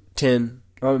Luke 10,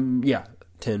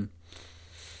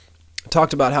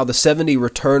 talked about how the 70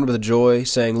 returned with joy,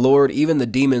 saying, Lord, even the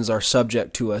demons are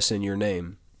subject to us in your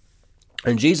name.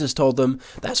 And Jesus told them,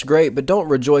 that's great, but don't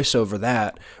rejoice over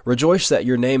that. Rejoice that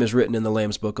your name is written in the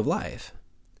Lamb's book of life.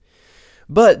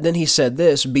 But then he said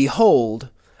this, behold,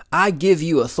 I give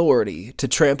you authority to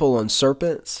trample on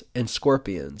serpents and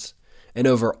scorpions, and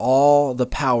over all the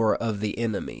power of the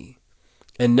enemy,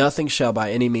 and nothing shall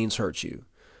by any means hurt you.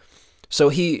 So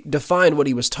he defined what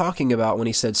he was talking about when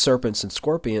he said serpents and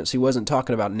scorpions. He wasn't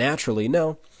talking about naturally.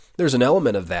 No, there's an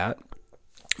element of that.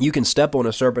 You can step on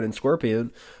a serpent and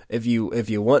scorpion if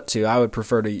you want to. I would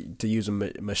prefer to use a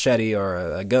machete or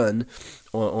a gun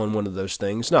on one of those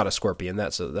things. Not a scorpion.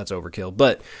 That's overkill.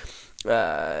 But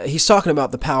he's talking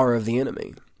about the power of the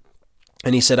enemy.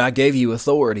 And he said, I gave you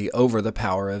authority over the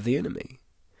power of the enemy.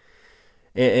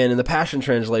 And in the Passion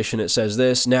Translation, it says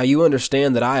this, Now you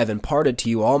understand that I have imparted to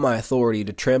you all my authority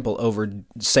to trample over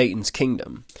Satan's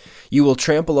kingdom. You will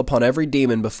trample upon every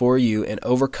demon before you and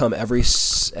overcome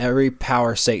every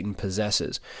power Satan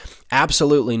possesses.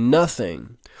 Absolutely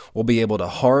nothing will be able to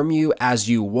harm you as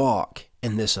you walk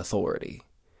in this authority.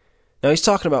 Now he's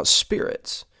talking about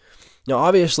spirits. Now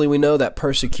obviously we know that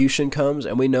persecution comes,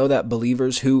 and we know that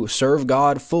believers who serve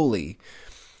God fully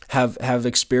have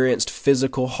experienced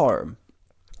physical harm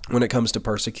when it comes to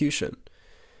persecution.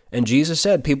 And Jesus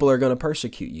said people are going to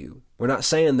persecute you. We're not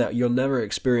saying that you'll never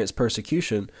experience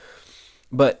persecution,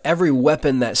 but every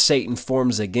weapon that Satan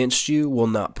forms against you will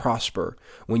not prosper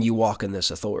when you walk in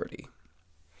this authority.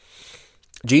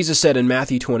 Jesus said in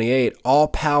Matthew 28, all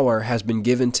power has been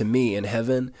given to me in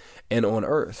heaven and on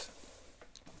earth.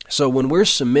 So when we're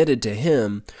submitted to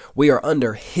him, we are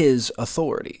under his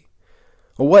authority.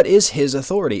 Well, what is his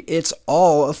authority? It's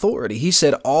all authority. He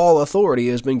said, all authority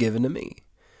has been given to me.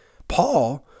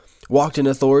 Paul walked in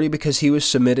authority because he was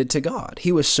submitted to God.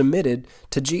 He was submitted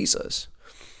to Jesus.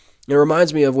 It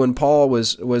reminds me of when Paul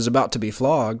was about to be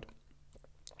flogged,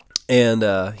 and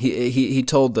he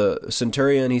told the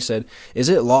centurion, he said, is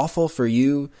it lawful for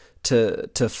you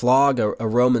to flog a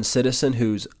Roman citizen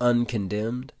who's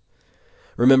uncondemned?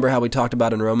 Remember how we talked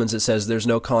about in Romans, it says there's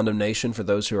no condemnation for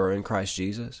those who are in Christ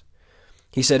Jesus?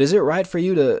 He said, is it right for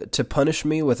you to punish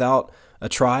me without a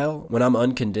trial when I'm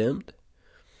uncondemned?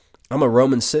 I'm a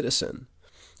Roman citizen.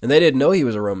 And they didn't know he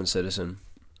was a Roman citizen.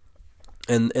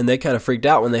 And they kind of freaked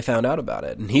out when they found out about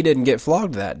it. And he didn't get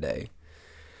flogged that day.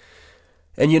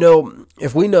 And you know,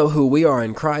 if we know who we are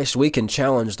in Christ, we can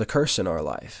challenge the curse in our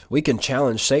life. We can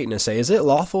challenge Satan and say, is it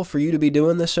lawful for you to be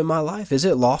doing this in my life? Is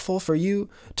it lawful for you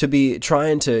to be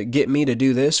trying to get me to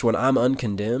do this when I'm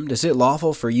uncondemned? Is it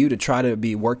lawful for you to try to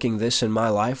be working this in my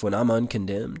life when I'm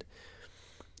uncondemned?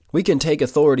 We can take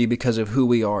authority because of who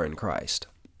we are in Christ.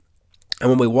 And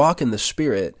when we walk in the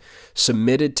Spirit,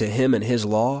 submitted to him and his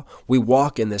law, we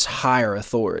walk in this higher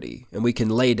authority, and we can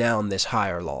lay down this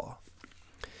higher law.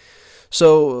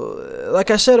 So,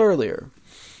 like I said earlier,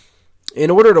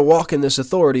 in order to walk in this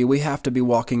authority, we have to be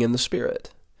walking in the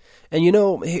Spirit. And you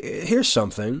know, here's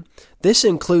something. This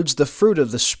includes the fruit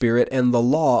of the Spirit and the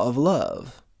law of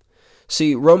love.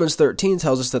 See, Romans 13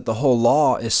 tells us that the whole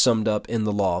law is summed up in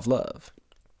the law of love.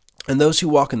 And those who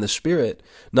walk in the Spirit,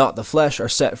 not the flesh, are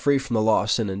set free from the law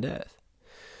of sin and death.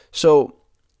 So,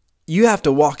 you have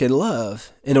to walk in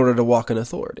love in order to walk in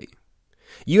authority.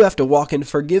 You have to walk in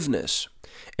forgiveness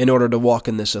in order to walk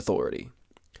in this authority.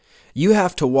 You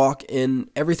have to walk in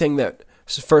everything that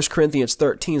 1 Corinthians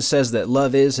 13 says that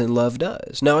love is and love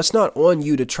does. Now, it's not on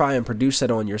you to try and produce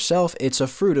that on yourself. It's a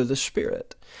fruit of the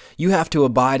Spirit. You have to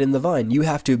abide in the vine. You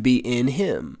have to be in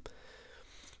him.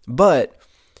 But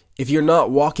if you're not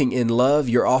walking in love,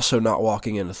 you're also not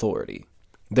walking in authority.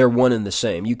 They're one and the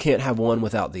same. You can't have one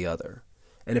without the other.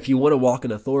 And if you want to walk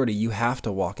in authority, you have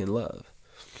to walk in love.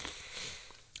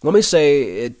 Let me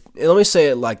say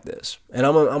it like this, and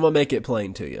I'm gonna make it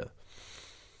plain to you.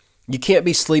 You can't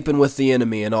be sleeping with the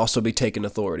enemy and also be taking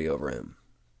authority over him.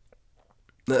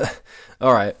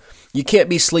 All right. You can't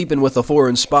be sleeping with a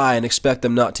foreign spy and expect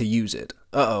them not to use it.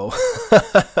 Uh-oh.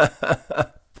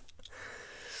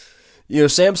 You know,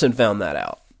 Samson found that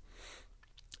out.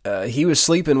 He was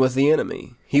sleeping with the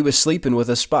enemy. He was sleeping with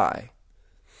a spy.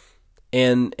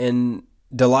 And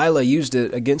Delilah used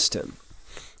it against him.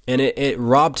 And it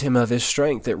robbed him of his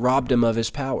strength. It robbed him of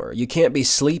his power. You can't be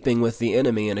sleeping with the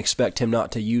enemy and expect him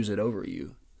not to use it over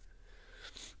you.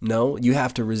 No, you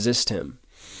have to resist him.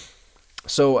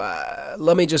 So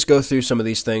let me just go through some of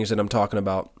these things that I'm talking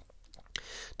about.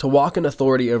 To walk in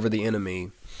authority over the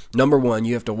enemy, number one,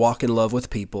 you have to walk in love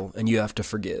with people and you have to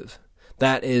forgive.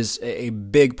 That is a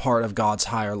big part of God's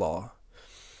higher law.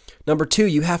 Number two,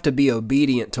 you have to be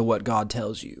obedient to what God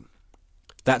tells you.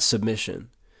 That's submission.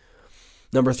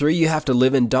 Number three, you have to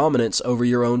live in dominance over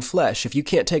your own flesh. If you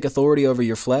can't take authority over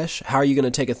your flesh, how are you going to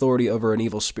take authority over an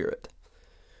evil spirit?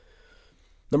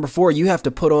 Number four, you have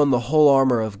to put on the whole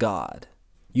armor of God.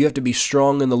 You have to be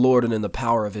strong in the Lord and in the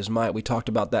power of his might. We talked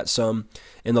about that some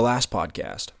in the last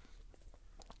podcast.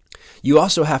 You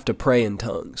also have to pray in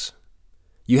tongues.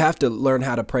 You have to learn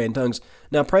how to pray in tongues.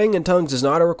 Now, praying in tongues is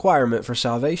not a requirement for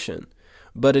salvation.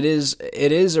 but it is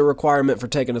a requirement for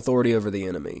taking authority over the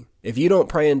enemy. If you don't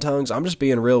pray in tongues, I'm just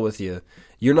being real with you,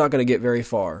 you're not going to get very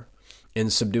far in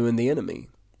subduing the enemy.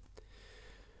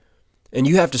 And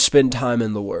you have to spend time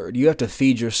in the Word. You have to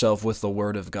feed yourself with the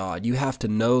Word of God. You have to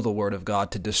know the Word of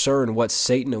God to discern what's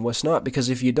Satan and what's not, because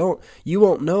if you don't, you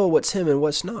won't know what's him and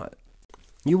what's not.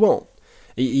 You won't.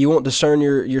 You won't discern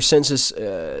your senses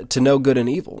to know good and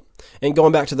evil. And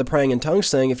going back to the praying in tongues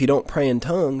thing, if you don't pray in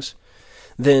tongues,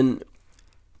 then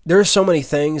there are so many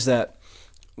things that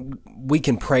we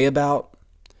can pray about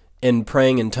in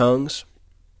praying in tongues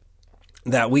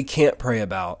that we can't pray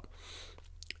about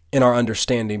in our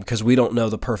understanding because we don't know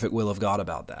the perfect will of God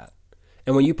about that.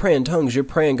 And when you pray in tongues, you're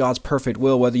praying God's perfect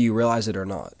will whether you realize it or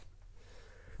not.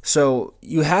 So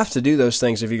you have to do those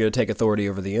things if you're going to take authority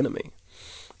over the enemy.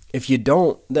 If you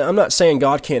don't, I'm not saying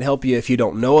God can't help you if you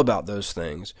don't know about those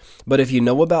things, but if you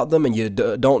know about them and you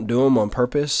don't do them on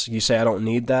purpose, you say, I don't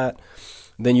need that,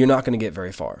 then you're not going to get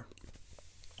very far.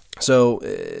 So,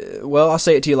 I'll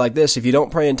say it to you like this. If you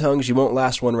don't pray in tongues, you won't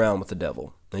last one round with the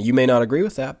devil. Now, you may not agree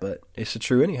with that, but it's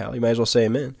true anyhow. You might as well say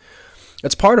amen.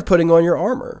 It's part of putting on your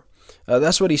armor.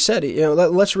 That's what he said.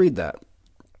 Let's read that.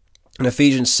 In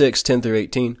Ephesians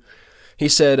 6:10-18, he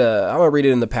said, I'm going to read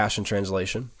it in the Passion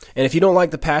Translation. And if you don't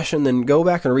like the Passion, then go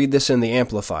back and read this in the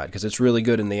Amplified, because it's really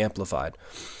good in the Amplified.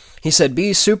 He said,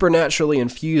 be supernaturally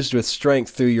infused with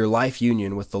strength through your life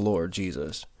union with the Lord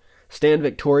Jesus. Stand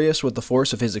victorious with the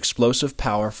force of his explosive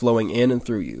power flowing in and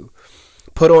through you.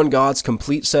 Put on God's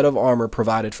complete set of armor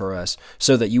provided for us,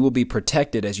 so that you will be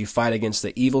protected as you fight against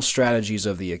the evil strategies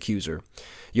of the accuser.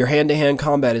 Your hand-to-hand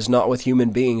combat is not with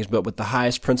human beings, but with the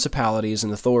highest principalities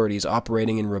and authorities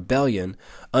operating in rebellion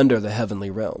under the heavenly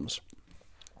realms.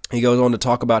 He goes on to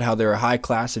talk about how there are a high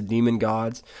class of demon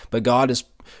gods, but God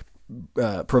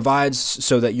provides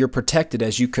so that you're protected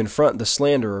as you confront the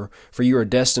slanderer, for you are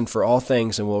destined for all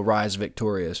things and will rise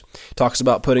victorious. Talks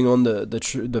about putting on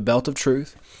the belt of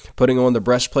truth, putting on the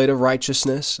breastplate of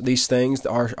righteousness, these things,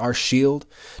 our shield.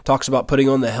 Talks about putting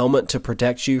on the helmet to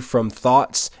protect you from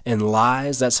thoughts and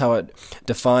lies. That's how it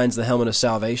defines the helmet of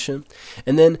salvation.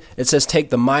 And then it says,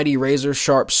 take the mighty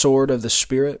razor-sharp sword of the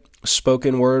Spirit,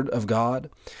 spoken word of God.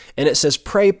 And it says,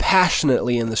 pray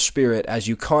passionately in the Spirit as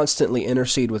you constantly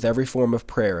intercede with every form of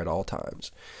prayer at all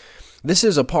times. This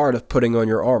is a part of putting on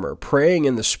your armor. Praying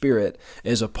in the Spirit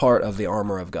is a part of the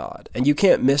armor of God. And you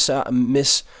can't miss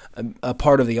a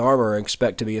part of the armor and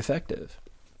expect to be effective.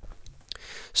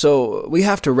 So we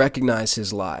have to recognize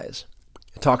his lies.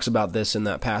 It talks about this in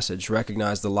that passage.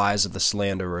 Recognize the lies of the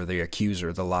slanderer, the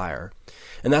accuser, the liar.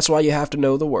 And that's why you have to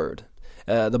know the Word.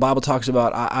 The Bible talks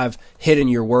about, I've hidden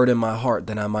your word in my heart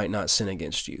that I might not sin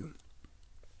against you.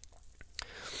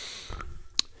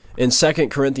 In 2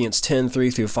 Corinthians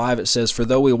 10:3-5, it says, for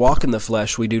though we walk in the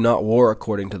flesh, we do not war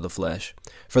according to the flesh.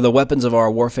 For the weapons of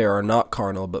our warfare are not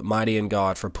carnal, but mighty in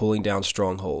God for pulling down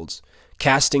strongholds,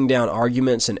 casting down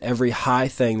arguments and every high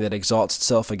thing that exalts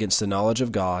itself against the knowledge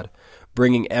of God,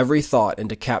 bringing every thought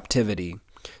into captivity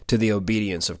to the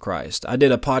obedience of Christ. I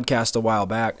did a podcast a while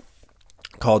back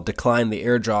called Decline the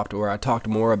Airdropped, where I talked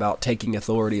more about taking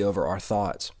authority over our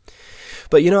thoughts.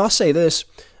 But, I'll say this.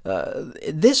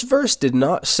 This verse did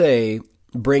not say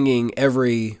bringing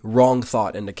every wrong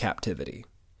thought into captivity.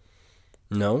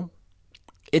 No.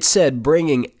 It said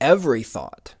bringing every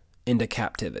thought into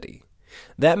captivity.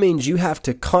 That means you have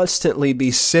to constantly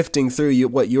be sifting through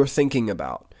what you're thinking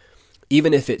about,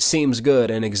 even if it seems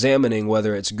good, and examining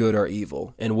whether it's good or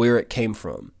evil and where it came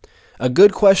from. A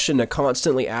good question to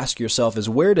constantly ask yourself is,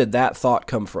 where did that thought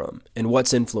come from, and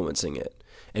what's influencing it,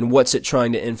 and what's it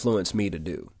trying to influence me to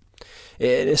do?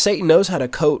 Satan knows how to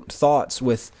coat thoughts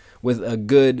with a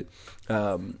good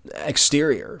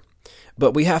exterior,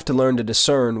 but we have to learn to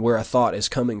discern where a thought is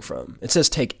coming from. It says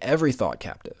take every thought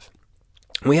captive.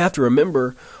 We have to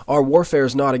remember our warfare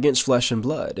is not against flesh and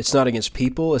blood. It's not against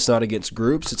people. It's not against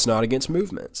groups. It's not against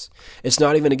movements. It's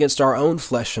not even against our own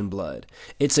flesh and blood.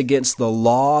 It's against the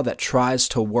law that tries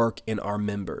to work in our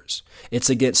members. It's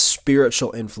against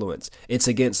spiritual influence. It's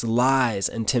against lies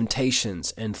and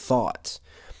temptations and thoughts.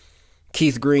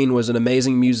 Keith Green was an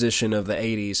amazing musician of the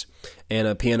 80s and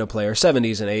a piano player,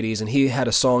 70s and 80s, and he had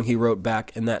a song he wrote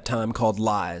back in that time called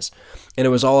Lies. And it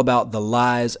was all about the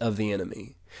lies of the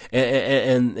enemy.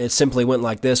 And it simply went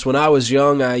like this. When I was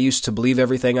young, I used to believe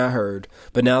everything I heard,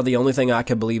 but now the only thing I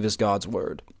can believe is God's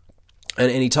word. And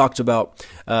he talked about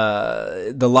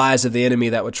the lies of the enemy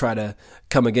that would try to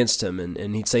come against him.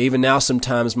 And he'd say, even now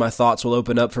sometimes my thoughts will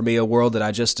open up for me a world that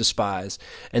I just despise.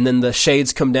 And then the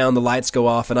shades come down, the lights go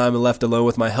off, and I'm left alone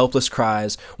with my helpless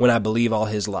cries when I believe all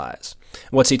his lies.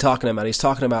 What's he talking about? He's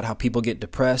talking about how people get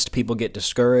depressed, people get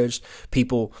discouraged,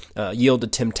 people yield to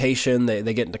temptation,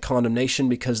 they get into condemnation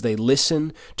because they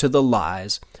listen to the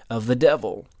lies of the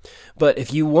devil. But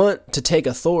if you want to take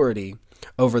authority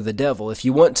over the devil, if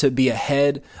you want to be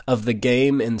ahead of the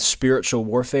game in spiritual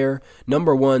warfare,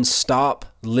 number one, stop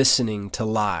listening to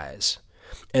lies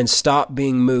and stop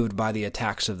being moved by the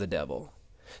attacks of the devil.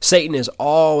 Satan is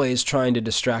always trying to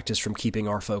distract us from keeping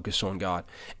our focus on God.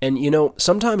 And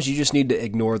sometimes you just need to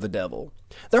ignore the devil.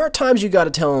 There are times you got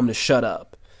to tell him to shut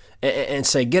up and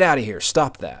say, get out of here,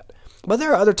 stop that. But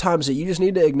there are other times that you just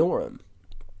need to ignore him.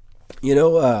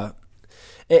 And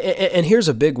here's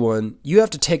a big one. You have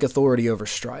to take authority over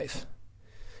strife.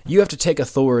 You have to take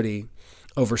authority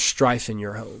over strife in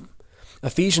your home.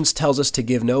 Ephesians tells us to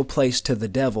give no place to the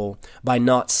devil by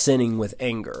not sinning with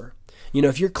anger.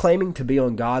 If you're claiming to be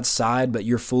on God's side, but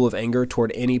you're full of anger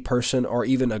toward any person or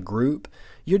even a group,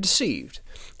 you're deceived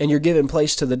and you're giving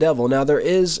place to the devil. Now, there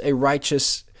is a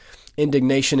righteous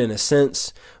indignation in a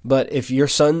sense, but if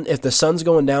the sun's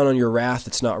going down on your wrath,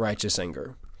 it's not righteous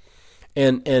anger.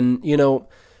 And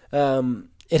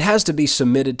it has to be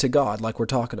submitted to God, like we're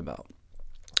talking about.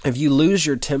 If you lose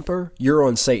your temper, you're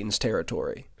on Satan's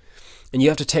territory. And you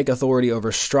have to take authority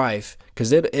over strife, because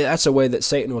that's a way that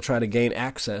Satan will try to gain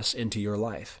access into your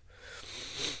life.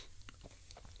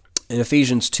 In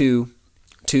Ephesians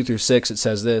 2:2-6, it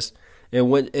says this,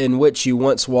 in which you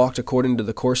once walked according to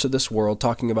the course of this world,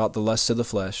 talking about the lusts of the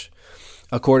flesh,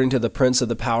 according to the prince of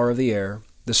the power of the air,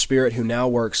 the spirit who now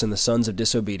works in the sons of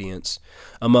disobedience,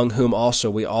 among whom also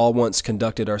we all once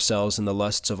conducted ourselves in the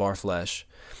lusts of our flesh,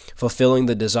 fulfilling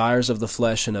the desires of the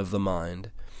flesh and of the mind,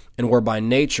 and were by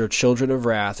nature children of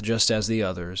wrath just as the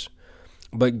others.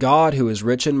 But God, who is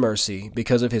rich in mercy,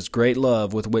 because of his great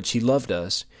love with which he loved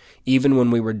us, even when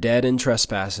we were dead in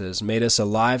trespasses, made us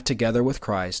alive together with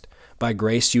Christ. By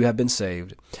grace you have been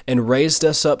saved, and raised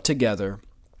us up together,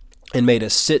 and made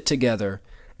us sit together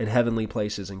in heavenly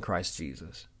places in Christ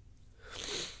Jesus.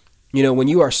 When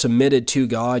you are submitted to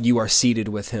God, you are seated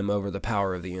with him over the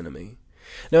power of the enemy.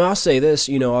 Now, I'll say this,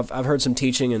 I've heard some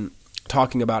teaching and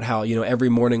talking about how, every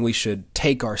morning we should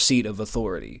take our seat of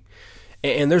authority.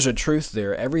 And there's a truth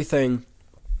there. Everything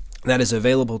that is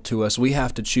available to us, we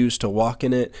have to choose to walk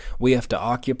in it. We have to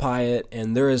occupy it.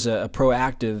 And there is a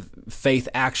proactive faith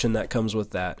action that comes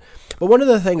with that. But one of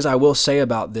the things I will say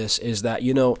about this is that,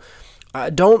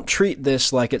 don't treat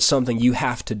this like it's something you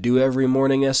have to do every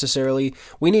morning necessarily.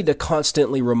 We need to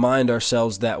constantly remind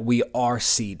ourselves that we are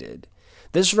seated.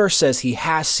 This verse says he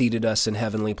has seated us in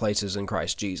heavenly places in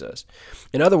Christ Jesus.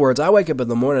 In other words, I wake up in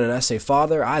the morning and I say,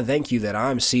 Father, I thank you that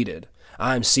I'm seated.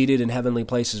 I am seated in heavenly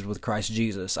places with Christ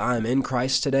Jesus. I am in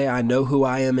Christ today. I know who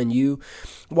I am in you.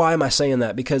 Why am I saying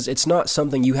that? Because it's not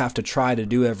something you have to try to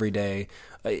do every day.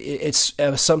 It's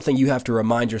something you have to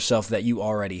remind yourself that you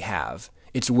already have.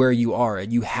 It's where you are,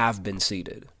 and you have been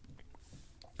seated.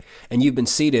 And you've been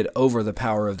seated over the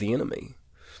power of the enemy.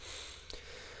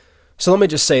 So let me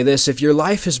just say this. If your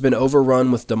life has been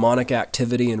overrun with demonic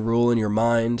activity and rule in your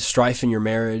mind, strife in your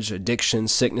marriage, addiction,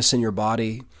 sickness in your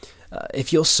body,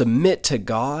 if you'll submit to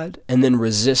God and then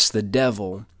resist the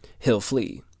devil, he'll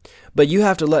flee. But you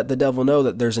have to let the devil know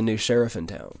that there's a new sheriff in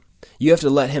town. You have to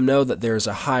let him know that there's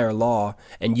a higher law,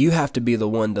 and you have to be the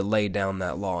one to lay down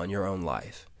that law in your own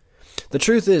life. The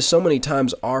truth is, so many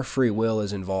times our free will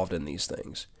is involved in these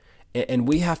things. And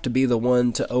we have to be the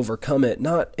one to overcome it,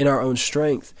 not in our own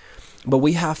strength, but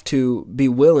we have to be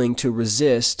willing to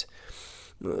resist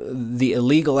the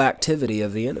illegal activity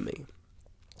of the enemy.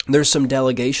 There's some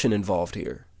delegation involved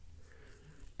here.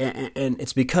 And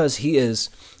it's because he has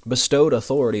bestowed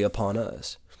authority upon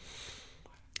us.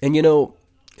 And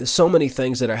so many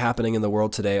things that are happening in the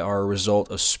world today are a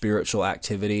result of spiritual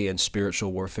activity and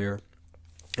spiritual warfare.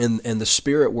 And the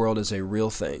spirit world is a real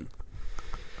thing.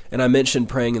 And I mentioned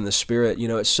praying in the Spirit.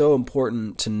 It's so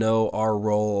important to know our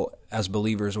role as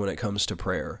believers when it comes to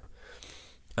prayer.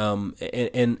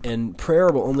 And prayer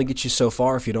will only get you so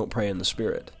far if you don't pray in the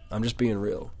Spirit. I'm just being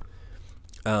real.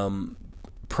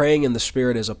 Praying in the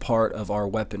Spirit is a part of our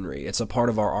weaponry. It's a part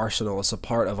of our arsenal. It's a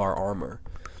part of our armor.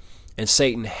 And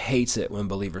Satan hates it when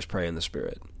believers pray in the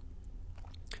Spirit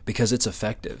because it's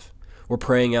effective. We're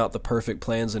praying out the perfect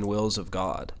plans and wills of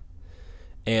God.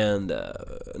 And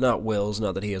not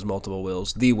that he has multiple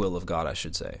wills, the will of God, I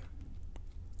should say.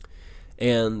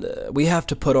 And we have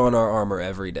to put on our armor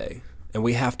every day. And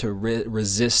we have to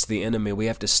resist the enemy. We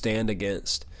have to stand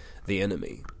against the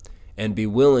enemy, and be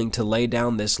willing to lay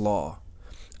down this law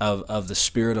of the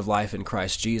Spirit of life in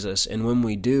Christ Jesus. And when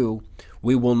we do,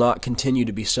 we will not continue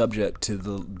to be subject to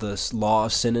the law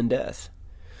of sin and death.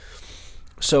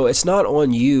 So it's not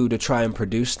on you to try and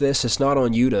produce this. It's not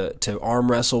on you to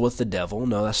arm wrestle with the devil.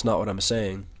 No, that's not what I'm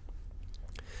saying.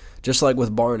 Just like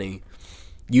with Barney,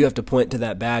 you have to point to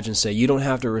that badge and say, you don't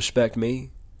have to respect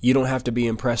me. You don't have to be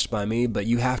impressed by me, but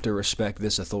you have to respect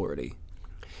this authority.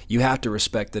 You have to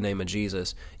respect the name of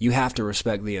Jesus. You have to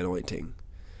respect the anointing.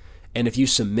 And if you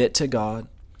submit to God,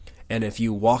 and if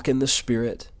you walk in the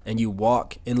Spirit, and you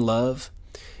walk in love,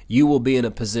 you will be in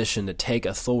a position to take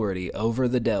authority over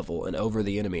the devil and over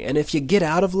the enemy. And if you get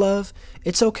out of love,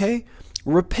 it's okay.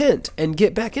 Repent and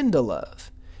get back into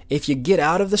love. If you get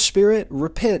out of the Spirit,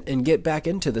 repent and get back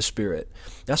into the Spirit.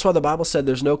 That's why the Bible said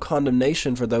there's no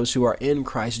condemnation for those who are in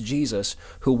Christ Jesus,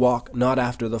 who walk not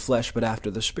after the flesh, but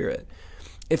after the Spirit.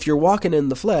 If you're walking in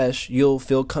the flesh, you'll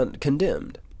feel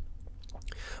condemned.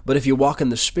 But if you walk in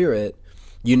the Spirit,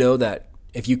 you know that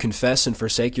if you confess and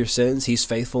forsake your sins, He's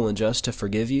faithful and just to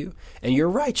forgive you, and you're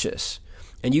righteous.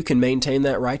 And you can maintain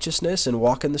that righteousness and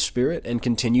walk in the Spirit and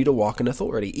continue to walk in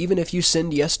authority, even if you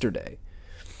sinned yesterday.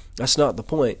 That's not the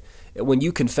point. When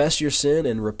you confess your sin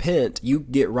and repent, you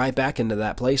get right back into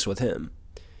that place with Him.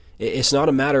 It's not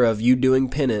a matter of you doing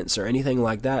penance or anything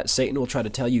like that. Satan will try to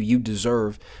tell you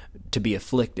deserve to be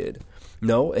afflicted.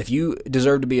 No, if you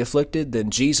deserve to be afflicted, then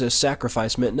Jesus'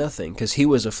 sacrifice meant nothing, because He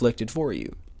was afflicted for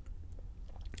you.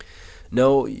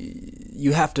 No,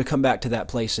 you have to come back to that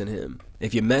place in Him.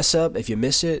 If you mess up, if you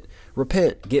miss it,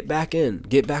 repent, get back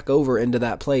over into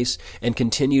that place, and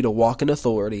continue to walk in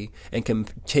authority, and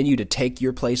continue to take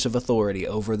your place of authority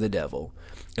over the devil.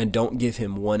 And don't give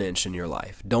him 1 inch in your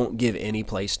life. Don't give any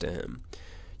place to him.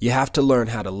 You have to learn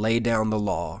how to lay down the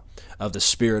law of the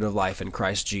Spirit of life in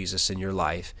Christ Jesus in your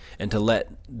life, and to let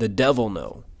the devil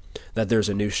know that there's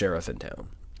a new sheriff in town.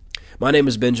 My name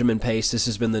is Benjamin Pace. This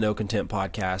has been the No Content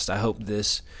Podcast. I hope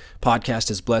this podcast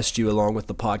has blessed you along with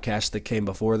the podcast that came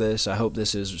before this. I hope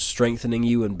this is strengthening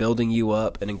you and building you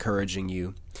up and encouraging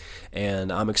you.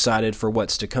 And I'm excited for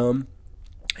what's to come.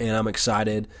 And I'm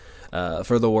excited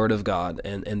for the Word of God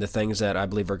and the things that I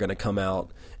believe are going to come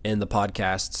out in the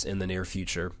podcasts in the near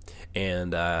future.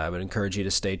 And I would encourage you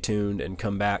to stay tuned and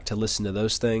come back to listen to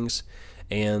those things.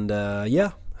 And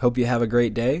hope you have a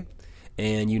great day.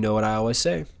 And you know what I always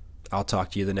say. I'll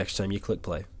talk to you the next time you click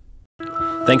play.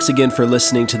 Thanks again for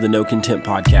listening to the No Content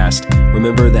Podcast.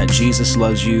 Remember that Jesus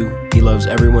loves you, He loves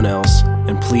everyone else,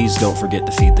 and please don't forget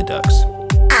to feed the ducks.